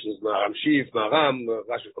 Taish's questions, Maram Shif, Maram,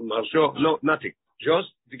 Marsho, no, nothing.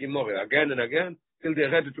 Just the Gemara, again and again, till they're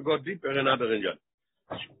ready to go deeper in other region.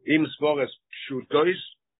 Im Svores Shutois,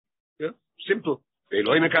 simple. The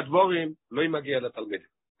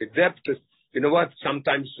depth is, you know what,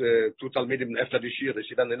 sometimes two Talmidim after this year, they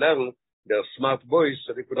sit down and learn, they're smart boys,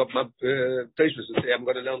 so they put up Taishus and say, I'm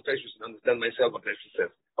going to learn Taishus and understand myself what Taishus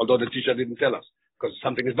says. Although the teacher didn't tell us, because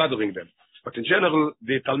something is bothering them. But in general,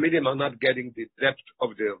 the Talmidim are not getting the depth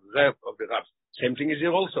of the Rav. Same thing is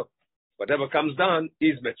here also. Whatever comes down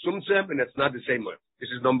is metzumtzem, and it's not the same way. This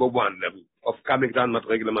is number one level of coming down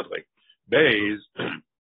madrege lemadrege. Base,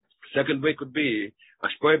 second way could be,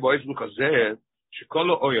 ashpoe bo'efim kazeh, shekol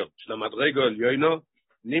ha'oyer shel hamadrege elyono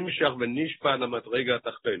nimshach v'nishpa lamadrege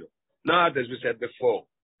atachtono. Not as we said before,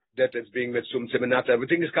 that it's being metzumtzem, and not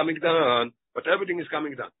everything is coming down, but everything is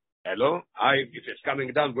coming down. Hello, if it's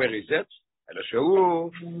coming down, where is it?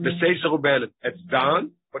 Hello, it's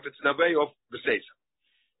down, but it's in a way of the Seiser.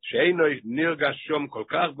 You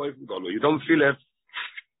don't feel it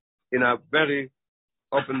in a very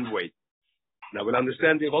open way. Now we'll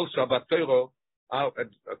understand here also about Torah, how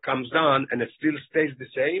it comes down and it still stays the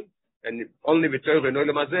same, and only with Torah in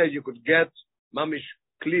Olam Hazeh you could get mamish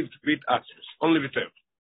cleaved with Atzvus. Only with Torah.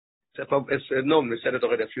 It's known, we said it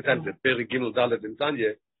already a few times, that Perek Gimel Dalet in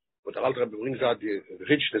Tanya, but the Alter brings out the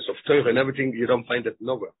richness of Torah and everything, you don't find it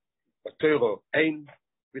nowhere. But Torah, ein,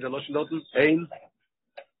 with the Lashon Dotel,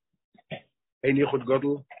 ein Yichud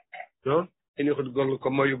Godel, no? Ein Yichud Godel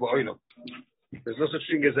Komoyu Ba'olam. There's no such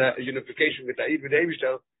thing as a unification with the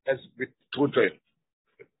Eivishter as with true Torah.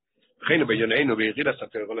 Chene Beyoneinu, V'yirida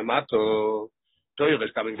Satorah Lemato, Torah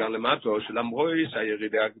is coming down Lemato, Shelam Rois,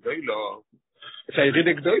 Hayirida Gdoilo. It's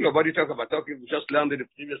Hayirida Gdoilo, what are you talking about? We just learned in the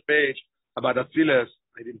previous page about Atzilas.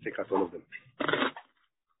 I didn't take out all of them.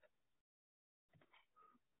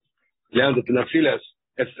 Learned that in Atzilas,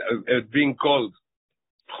 it's being called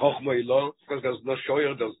Chochma Ilo, because there's no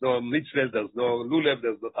Shoyer, there's no Mitzvah, there's no Lulev,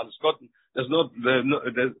 there's no Taliskotten,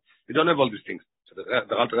 we don't have all these things. So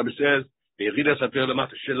the Alter Rebbe says, V'yirida Satorah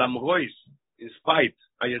Lemato, Shelam Rois, in spite,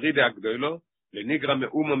 Hayirida Agdoilo, Le'nigra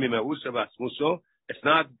Me'uma Mimeusa V'asmuso, it's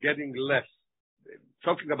not getting less.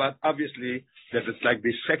 Talking about, obviously, that it's like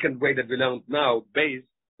the second way that we learned now, based,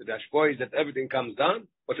 the Ashpoe is that everything comes down,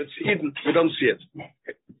 but it's hidden, we don't see it.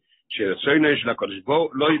 This is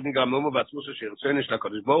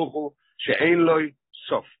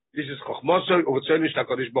Chochmosoi u'Retzono shel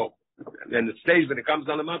HaKadosh Baruch Hu. And it stays when it comes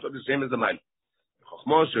down the mountain, the same as the mile.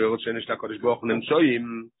 Chochmosoi u'Retzono shel HaKadosh Baruch Hu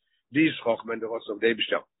nemtzoyim. These Chochma and the Rosh of the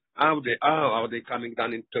Eibishter. Are they coming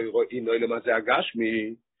down in Torah in Olam Hazeh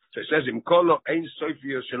Agashmi? So it says, Im kolo ein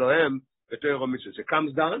sofiyo shelohem v'Torah mitzvos. It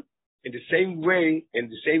comes down in the same way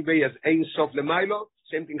as ein sof lemailo,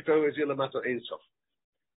 same thing Torah is here lemato ein sof.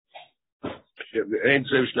 Ein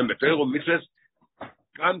sof shlem v'Torah mitzvos,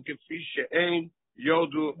 kam kefi she'ein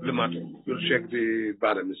yordu lemato. We'll check the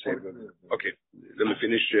bottom and say, okay, let me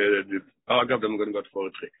finish the paragraph, then I'm going to go to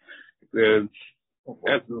 43.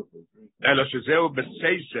 Elo shezeu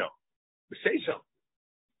b'seiser. B'seiser.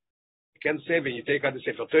 can't say when you take out the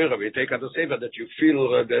Sefer Torah, when you take out the Sefer, that you feel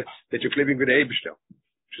that you're living with the Eibishter.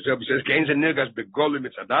 So it says, kein ze nirgas begolim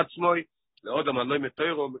mit zadatzmoi, leodam aloi mit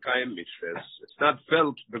Torah mekayem mitzvahs. It's not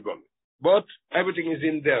felt begolim. But everything is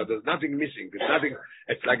in there. There's nothing missing. There's nothing.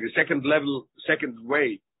 It's like the second level, second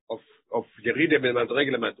way of Yeride ben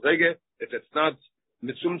Madrege le Madrege. It's not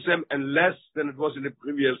mitzumtzem and less than it was in the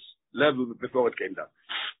previous level before it came down.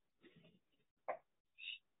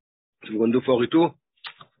 So we're going to do 42?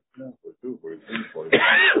 No, 42.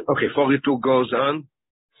 Okay, 42 goes on.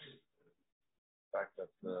 Back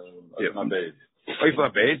at my base.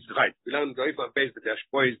 Oifa base, right. We learned the Oifa base that the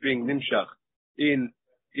Ashpoi is being nimshach in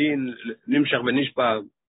nimshach v'nishpa.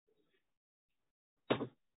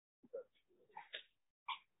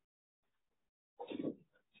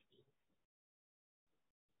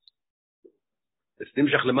 It's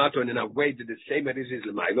nimshach lemato, and in a way that the same as is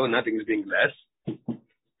lemailo, nothing is being less.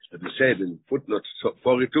 That we said in footnote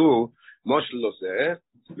 42, Moshe lo zeh,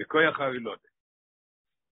 mekoyach harilot.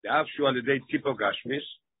 דאף שהוא על ידי טיפו גשמיס,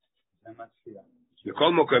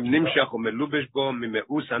 לכל מקום נמשך ומלובש בו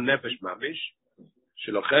ממאוס הנפש ממש,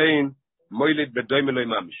 שלכן מוילד בדוי מלוי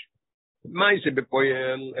ממש. מה זה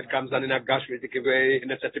בפועל? It comes down in a gashmis,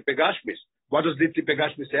 in a טיפו גשמיס. What does the טיפו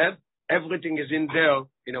גשמיס have? Everything is in there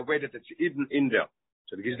in a way that it's hidden in there.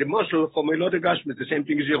 So it is the muscle for מילוד הגשמיס, the same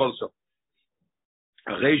thing is here also.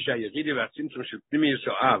 הרי שהירידי והצמצום של פנימי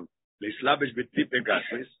ישואב, להסלבש בטיפו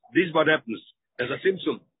גשמיס, this is what happens. As a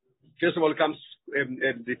Simpson. First of all, comes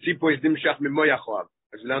the Tzipo is Nimshach Mimoyachoav,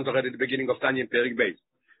 as we learned already at the beginning of Tanya LA Perek.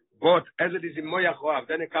 But as it is in Moyachoav,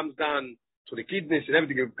 then it comes down to the kidneys and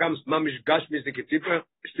everything. It becomes Mamish Gashmis, the Ketzipa,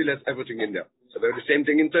 it still has everything in there. So they're the same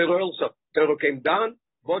thing in Torah also. Torah came down,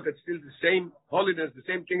 but it's still the same holiness, the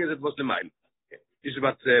same thing as it was the mile. This is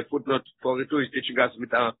what footnote 42 is teaching us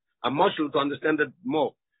with a muscle to understand it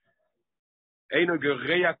more. Eino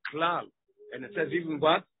Gereya Klal. And it says even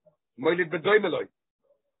what? Moilid bedoimeloi.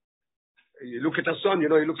 You look at her son, he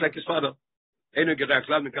looks like his father. This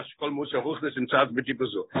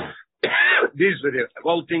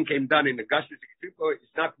whole thing came down in the Gashmis.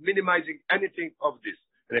 It's not minimizing anything of this.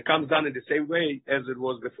 And it comes down in the same way as it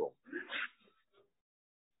was before.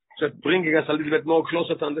 So bringing us a little bit more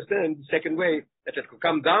closer to understand the second way that it could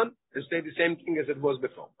come down and stay the same thing as it was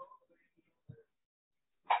before.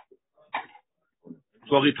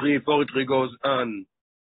 43 goes on.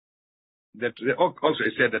 That also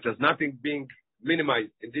it said that there's nothing being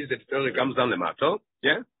minimized in this, that the Torah comes down the matter.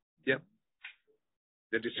 Yeah?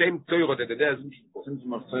 That the same Torah that it has.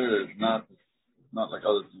 Symptom of Torah is not like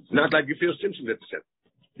other things. Not like the first symptom that it said.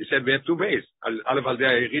 He said we have two ways. Aleph al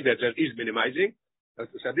read that there is minimizing.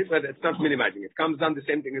 It's not minimizing. It comes down the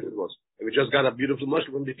same thing as it was. And we just got a beautiful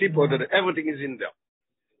muscle from the tipo that everything is in there.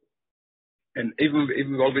 And even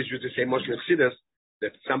we always use the same muscle in Chassidus,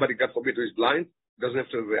 that somebody, God forbid, who is blind, doesn't have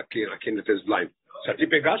to appear a kid that is blind.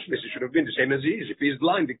 Satipe Gashmis, it should have been the same as he is. If he is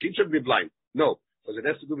blind, the kid should be blind. No, because it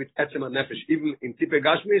has to do with Etzem HaNefesh. Even in Tipe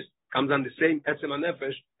Gashmis, comes on the same Etzem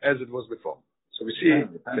HaNefesh as it was before. So we see...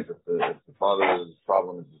 It depends if the father's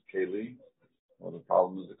problem is the Keli, or the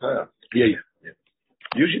problem is the Kaya. Yeah.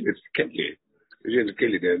 Usually it's the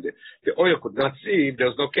Keli. The oil could not see if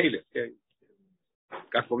there's no Keli. Yeah.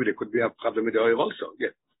 God forbid, there could be a problem with the oil also. Yeah.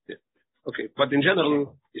 Okay, but in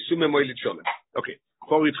general, Isume Moilit Sholem. Okay,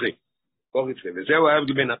 43. וזהו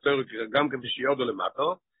ההבדל בין התורה גם כפי שיורדו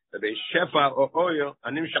למטו, לבין שפע או אויר,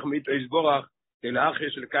 הנמשך מאיתו יסבורך, לאחר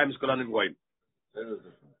שלקיים את כל הנברואים.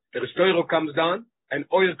 The Torah comes down, and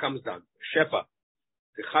oil comes down. Shefa.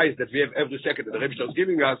 The highest that we have every second that the Rebbe is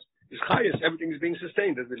giving us is highest. Everything is being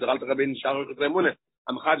sustained. That's the Alter Rebbe in Shaarot Remuneh.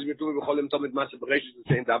 Amchad Zmitu B'chol Yom Tov Mit Maaseh Bereshis is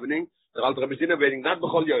saying davening. The Alter Rebbe is innovating, not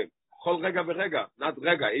B'chol Yom. Chol rega v'rega, not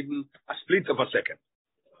rega, even a split of a second.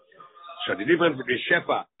 So the difference between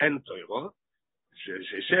Shefa and Torah,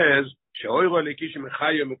 she says, she'oiro leki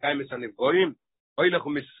shemechayo mekayim es hanivroim, oilach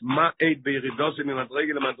u'misma'ed be'yiridosim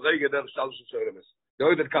mimadrege lemadrege der shalshus oilemes. The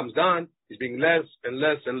oil that comes down is being less and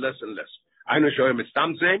less and less and less. Aynu she'oil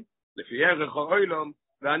mitztamtzem, lefi erech ha'oilom,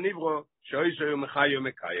 ve'hanivro she'oisho mechayo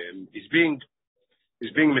mekayim. Is being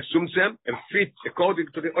mitzumtzem and fit according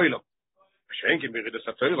to the oilom. Schenken wir das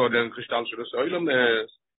Torah oder Kristall של Oilem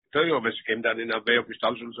Torah was came down in a way of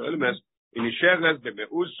Kristall של Oilem in Isheres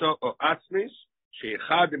beMeuso or Atzmis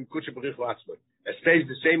sheechad im Kutsh Berich Atzmoi. It says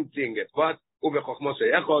the same thing at what Uve Chochmos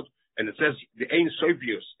Echod, and it says the Ein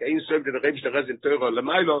Sovius, the Ein Sov that the Rebbe Shteres in Torah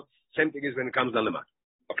Lamailo, same thing is when it comes down Lamat.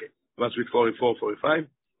 Okay, what's with 44, 45?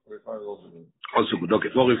 45 also good. Okay,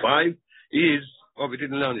 45 is we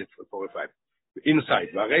didn't learn it for 45. Inside,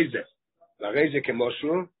 Vareze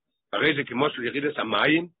Kemoshu. Areze k'moshel yeridas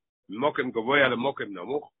hamayim, mokem gavoya lemokem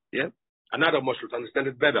namuch. Yeah, another moshel to understand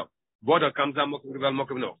it better. Water comes down, mokum gevel,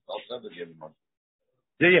 mokum no.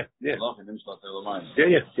 Yeah.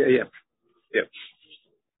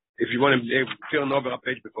 If you want to turn over a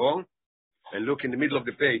page before and look in the middle of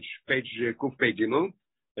the page Kuf page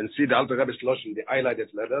and see the Alter Rebbe's Lashon, the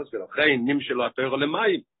highlighted letters.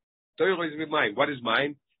 Teuro is with mine. What is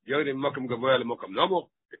mine? Yodim mokum gavoya le mokum nomo.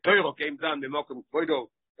 The Teuro came down the mokum koido,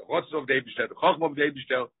 the Rotz of the Eibishter, the Chochma of the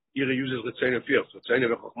Eibishter. Here he uses Ritzene first. Ritzene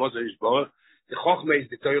v'Chochma is born. The Chochma is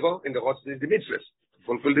the Teuro and the Rotz is the mitzvahs.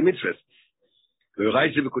 Fulfill the mitzvahs. The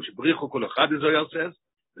Reise v'Kuch Brichu kol echad Zoyar says.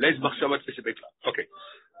 Leis machshavat v'shebekla. Okay.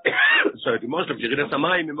 So the most of Yeridas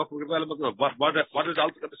Hamayim in mokum gavoya le mokum nomo. What does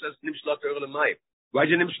Alter Rebbe says? Nimm shlo Teuro le mayim. Why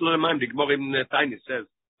do you nimm shlo le mayim? The Gemara in Tiny says.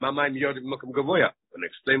 And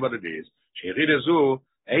explain what it is.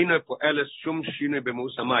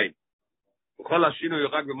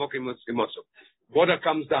 Water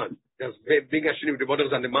comes down. There's big shinu. The water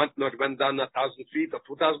is on the mountain, or it went down 1,000 feet or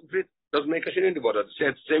 2,000 feet. Doesn't make a shinu in the water. It's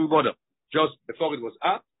the same water. Just before it was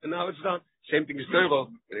up, and now it's down. Same thing is Teuro.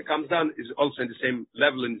 When it comes down, is also in the same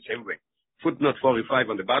level, in the same way. Footnote 45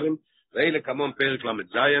 on the bottom. Page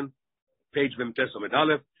Vemtes Omed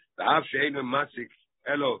Aleph. The half she'enu matzik.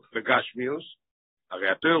 Elo begashmius,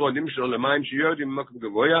 Ariateuro nimshlo lemayim shiyodim mokum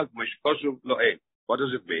gevoya, k'meshkoshu lo'en. What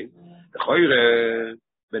does it mean? The choire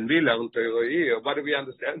when we learn Teuro, what do we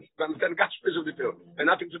understand? We understand gashmius of the Teuro, and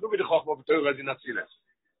nothing to do with the chochma of the Teuro as in Atziles.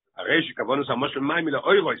 Areish kavonus hamoshel mayim ila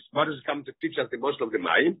oiros. What does it come to teach us the moshel of the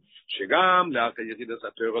mayim? Shegam le'achar yeridas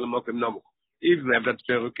haTeuro lemokum nomuch. Even if that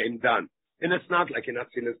Teuro came down, and it's not like in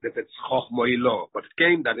Atziles that it's chochma ilo, but it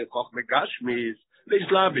came down in chochma gashmis.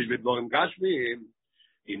 Leislavish with morim gashmim.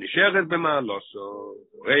 In Sheret b'ma'aloso,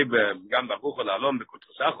 Rebbe, Gam Baruch Olalom,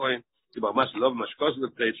 B'Kutchasachoin, Tibarmas Lov Mashkos,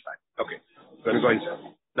 Page 5. Okay, we're going to go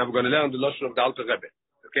inside. Now we're going to learn the Lashon of the Alter Rebbe.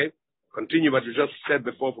 Okay, continue what we just said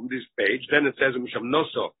before from this page. Then it says Misham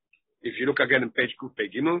Noso. If you look again in page Kuf Pei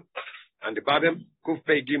Gimel, on the bottom, Kuf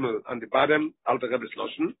Pei Gimel on the bottom, Alter Rebbe's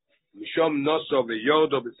Lashon. Misham Noso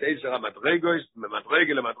veYodo b'Seiser HaMadregois,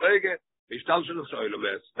 Madrege leMadrege, v'Ishtal Shel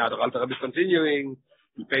Soilomes. Now the Alter Rebbe is continuing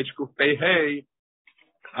in page Kuf Pei Hey.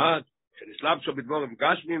 שנשלב שו בדבורם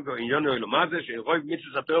גשמים ועניונו אלומזה שרוב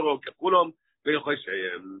מיצוס התורו ככולם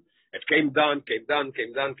ויכויסם. It came down till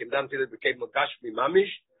it became a gashmi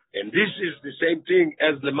mamish, and this is the same thing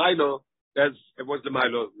as Lemailo, as it was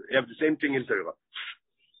Lemailo. You have the same thing in Torah.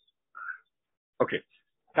 Okay.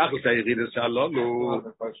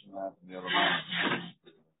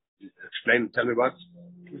 Explain, tell me what?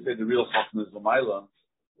 You say the real Chacham is Lemailo.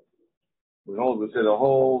 We say the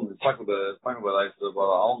whole, we talk about like the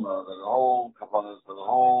Alma, that the whole kapanas, the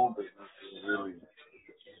whole business is really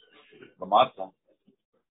the matzah.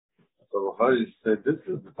 So how do you say this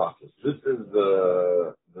is the tachlis? This is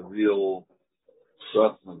the real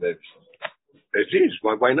trust in the It is.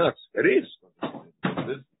 Why not? It is.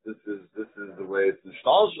 This is the way it's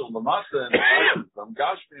installed on the matzah and some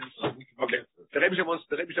gashmi. Okay. The Rebbe wants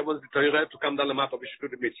the Torah to come down the matzah, we should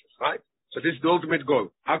do the mitzvahs, right? So this is the ultimate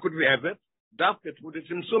goal. How could we have it? Dafket would it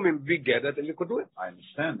consuming we get it and we could do it. I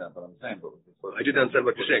understand that, but I'm saying, I didn't understand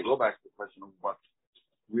what you're saying. Go back to the question of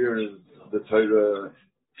where is the Torah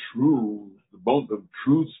true, the both of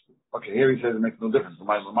truths. Okay, here he says it makes no difference,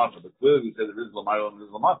 L'mayla L'mata, but clearly he says it is L'mayla and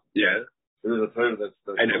it is L'mata. Yeah. There is a Torah that's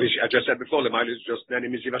and I just said before, L'mayla is just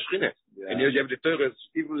Nani Miziv Ashchine. And here you have the Torah,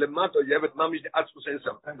 even L'mata, you have it Mamish the Atzmus and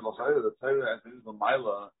something. The Torah as it is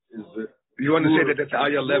L'mayla is the... You want to say that it's a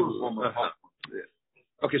higher level? Yeah.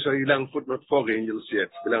 Okay, so you learn footnote 4 and you'll see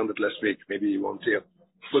it. We learned it last week. Maybe you won't hear.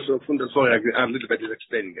 Footnote 4, I'm a little bit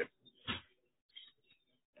explaining it.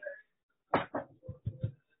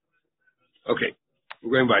 Okay,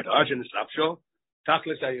 we're going by the Arjun Slapshow.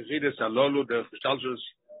 Tachlis Ayirides Alolu, the Gestaltus.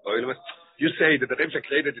 You say that the Rebbe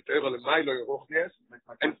created the Torah L'maylo Yeruchnes,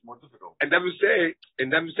 and then we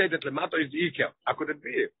say that Lemato is the Iker. How could it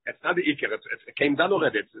be? It's not the Iker. It came down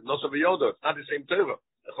already. It's not so Yodo. It's not the same Torah.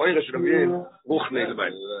 The Choyre should have been Ruchne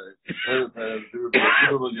right?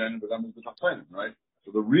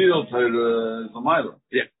 So the real Torah is L'maylo.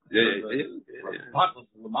 Yeah. Why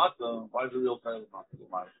is the real Torah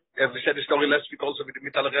L'maylo? We said the story last week also with the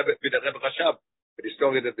Rebbe Rashab. The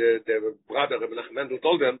story that the brother Rebbe Nachman Mendel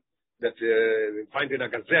told them that we find in a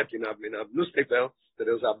gazette, in a newspaper, that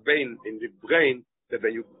there's a vein in the brain that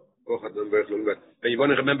when you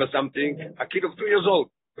want to remember something, a kid of 2 years old,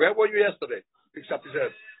 where were you yesterday? Picks up his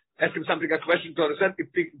head. Ask him something, a question to understand, he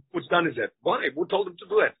puts down his head. Why? Who told him to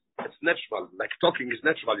do it? It's natural. Like talking is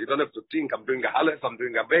natural. You don't have to think, I'm doing a halef, I'm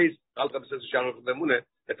doing a base. That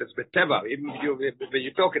it's beteva. Even when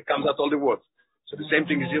you talk, it comes out all the words. So the same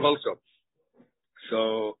thing is here also.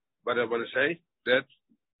 So, what I want to say, that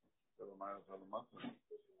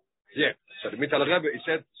Yeah. So the Mittel Rebbe, he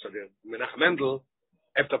said, so the Menachem Mendel,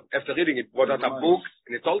 after reading it, brought out a book,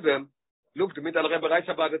 and he told them, look, the Mittel Rebbe writes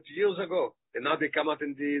about it years ago, and now they come out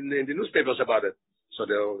in the newspapers about it. So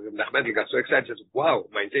the Menachem Mendel got so excited, says, wow,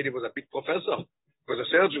 my daddy was a big professor, was a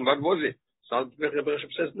surgeon, what was he? So the Rebbe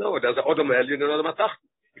says, no, there's an Odom Elyon and Odom Atachten.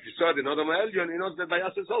 If you saw the Odom Elyon, he knows that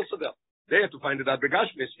Vayas is also there. They have to find it out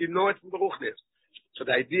Begashmis, you know it from the Ruchnis. So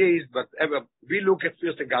the idea is, whatever we look at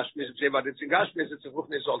first the Gashmis and say, but it's in Gashmis, it's in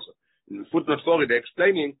Ruchnis also. In footnote 4, they're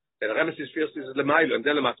explaining that the Remesis first is the Mailo and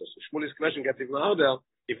the Lematos. So Shmuel's question gets even harder.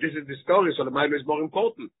 If this is the story, so the Mailo is more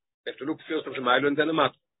important. You have to look first of the Mailo and the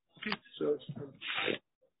Lematos. Okay, so.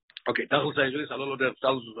 Okay, Tachel says this, Allah der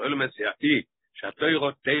Psalms of Elements,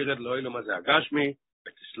 שהתוירו תירד לאוילום הזה הגשמי,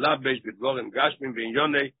 ותסלבש בדבורים גשמים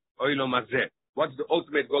ועניוני אוילום הזה. What's the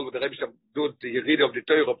ultimate goal with the Rebbe do the Yerida of the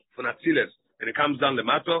Torah from Atziles, and it comes down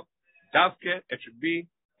Lemato? Davke, it should be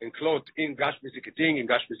enclosed in Gashmizik thing, in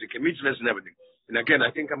Gashmizik mitzvahs and everything. And again, I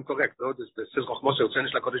think I'm correct. No, this says Chochmoso,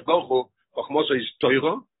 Utzenish LaKodesh Baruch Hu. Chochmoso is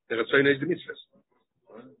Torah, the Retzoino is the mitzvahs.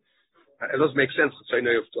 It doesn't make sense.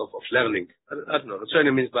 Retzoino of learning. I don't know.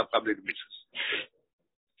 Retzoino means probably the mitzvahs.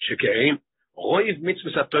 Shekein, Roiv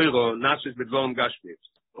mitzvahs at Torah, Nasus b'dvorim Gashmim.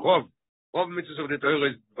 Rov mitzvahs of the Torah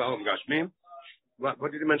is b'dvorim Gashmim.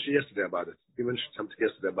 What did you mention yesterday about it? You mentioned something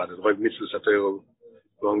yesterday about it. Roiv mitzvahs at Torah,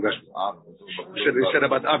 b'dvorim Gashmim. You said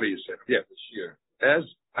about Ave, you said. Yeah. As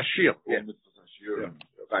Ashir. Yeah.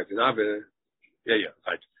 Right. In Ave. Yeah,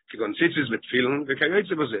 right. Kigon tzitzis with tefillin,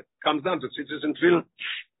 v'kayotze was it. Comes down to tzitzis and tefillin.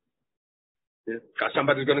 Yeah.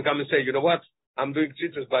 Somebody's going to come and say, you know what? I'm doing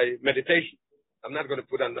tzitzis by meditation. I'm not going to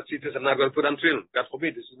put on the tzitzis. I'm not going to put on tefillin. God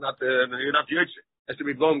forbid. This is not. You're not yotze. It has to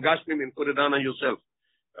be b'dvorim Gashmim and put it on yourself.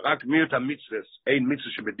 Rak miut mitzvahs. Ein mitzvah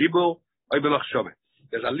shebedibur, oy b'machshove.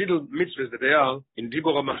 There's a little mitzvahs that they are in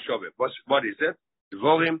dibur or machshove. What is it?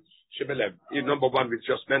 Dvorim shebelev. Number one, we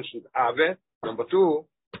just mentioned Ave. Number two,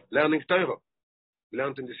 learning Torah. We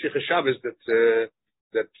learned in the Sikha Shabbos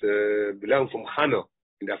that we learned from Chano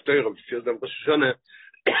in the Torah of the field of Rosh Hashanah.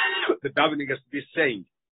 The davening has to be saying.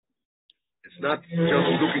 It's not just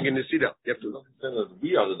looking in the Siddur. You have to.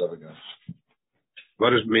 We are the davening.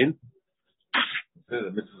 What does it mean? The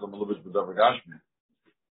mitzvahs are a little bit davening Gashmi.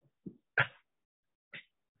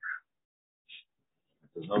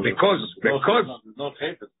 Because there's no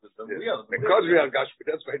chayfet. Because we are Gashmi,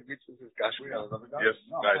 that's why mitzvahs is Gashmi. Yes,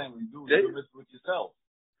 right. You do it with yourself.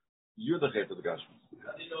 You're the chayfet of the Gashmi.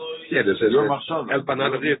 Yeah, this is help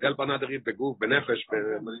another read beguf, benefesh,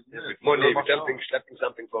 with money, with helping, schlepping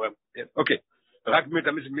something for him. Yeah. Okay. Rak mit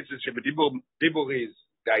a mitzvah shebedibur is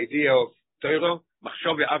the idea of Torah.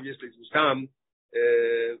 Machshove obviously is Mustam.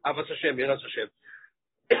 Avas Hashem, Yiras Hashem.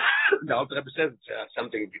 The Alter Rebbe says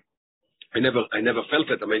something. I never felt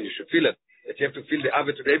it. I mean, you should feel it. That you have to feel the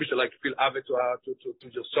Ave to the Eibusher, like to feel Ave to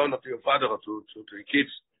your son or to your father or to your kids.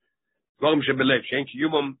 Dvorim shebelev, she'en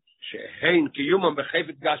kiyumam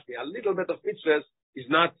bechayvet Gashmi. A little bit of mitzvahs is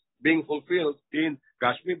not being fulfilled in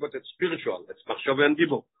Gashmi, but it's spiritual. It's machshove and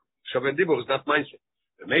dibur. Machshove and dibur is not mindset.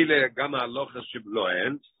 Meile gama alochas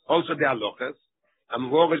shebloen. Also the alochas.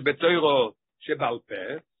 Amvoris betoiro shebal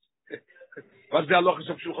peh. What's the alochas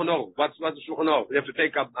of Shulchan Aruch? What's the Shulchan Aruch? You have to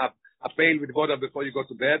take a pail with water before you go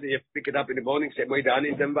to bed. You have to pick it up in the morning, say, Moida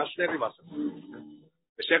Ani, then wash every wasser.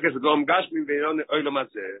 The Shekhes V'dom Gashmi V'yon Oilom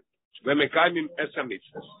Hazeh, V'mekaimim Esa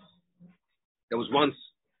Mitzvahs. There was once,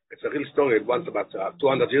 it's a real story, once about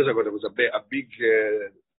 200 years ago, there was a big,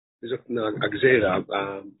 Agzera,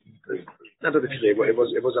 not a decree,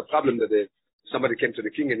 it was a problem that somebody came to the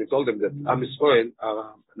king and he told them that Am Yisrael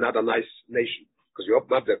are not a nice nation, because you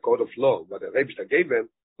open up their code of law, but the Rebbe gave them,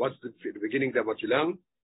 what's the beginning of what you learn?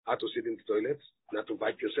 How to sit in the toilets, not to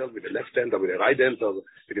wipe yourself with the left hand or with the right hand or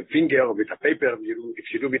with a finger or with a paper. If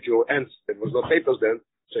you do with your hands, there was no papers then,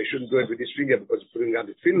 so you shouldn't do it with this finger because you're putting out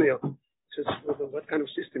the finger. He says, what kind of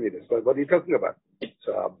system is this? What are you talking about?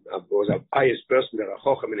 So I was a pious person there, a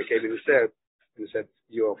chochem, and he came and he said,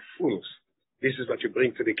 you're fools. This is what you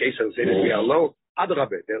bring to the case and say that we are low.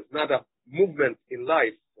 Adrabe, there's not a movement in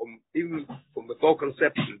life, even from the core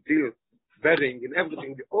conception till bedding in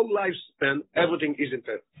everything, the whole lifespan, everything is in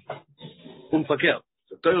Torah. Unverkehrt.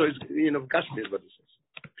 So Torah is, Gashmi is what it says.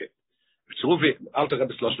 Okay. B'tzuruvi, Alter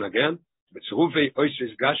Rebbe Sloshna again, B'tzuruvi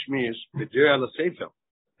oisis Gashmi is b'deur ala sefer.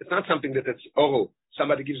 It's not something that it's oral.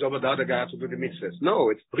 Somebody gives over the other guy to do the mitzvahs. No,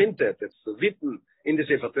 it's printed, it's written in the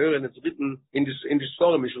Sefer Torah, and it's written in this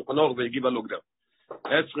forum, Shulchan Aruch, where you give a look there.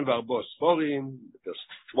 24 Sforim, there's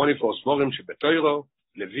 24 Sforim, Shebetoiro,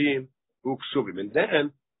 Levim, Uksuvim. And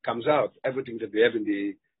then comes out everything that we have in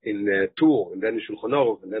Tur, and then in Shulchan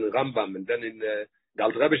Aruch, and then in Rambam, and then in the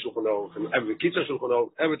Alter Rebbe Shulchan Aruch, and every Kitzur Shulchan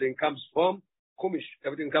Aruch, everything comes from komisch.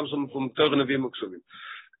 Everything comes from Torah and Vim Uksuvim.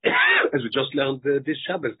 As we just learned this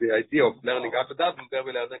Shabbos, the idea of learning after that, and there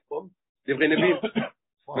we learn from Divrei Nevi'im.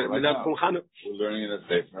 We're learning in a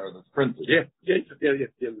sefer that's printed. Yeah.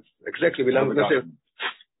 Exactly. We learn that.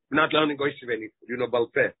 We're not learning Goyisiveni. You know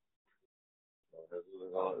Balpeh.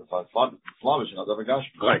 It's like Flamish, not the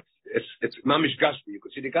Gashmi. Right. It's Mamish Gashmi. You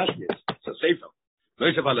could see the Gashmi. It's a sefer. No,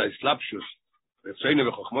 it's about a slapshus.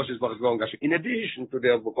 In addition to the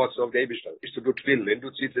reports of the Eibishter, is to do tefillin, do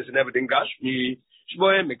tzitzis and everything Gashmi.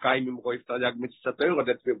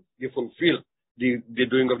 That you fulfill the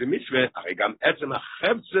doing of the mitzvah. Gam etzem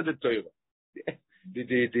ha'chevtze the Torah.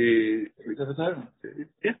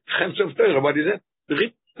 Chevtze of Torah. What is it? The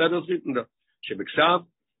Rit. That was written there. Shebeksav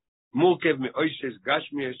murkev me'oishes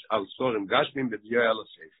gashmius al sorim gashmim b'diyah al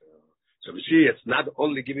sefer. So we see it's not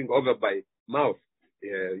only giving over by mouth.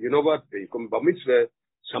 You know what? You come bar mitzvah,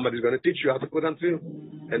 somebody's going to teach you how to put on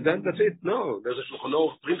tefillin. And then that's it. No, there's a Shulchan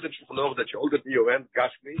Aruch, printed Shulchan Aruch that you hold it in your hand,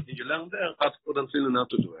 gashmi, and you learn there how to put on tefillin and how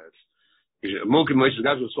to do it. Murkev me'oishes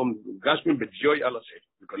gashmim b'diyah al sefer.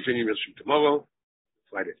 We continue with tomorrow,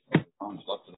 Friday.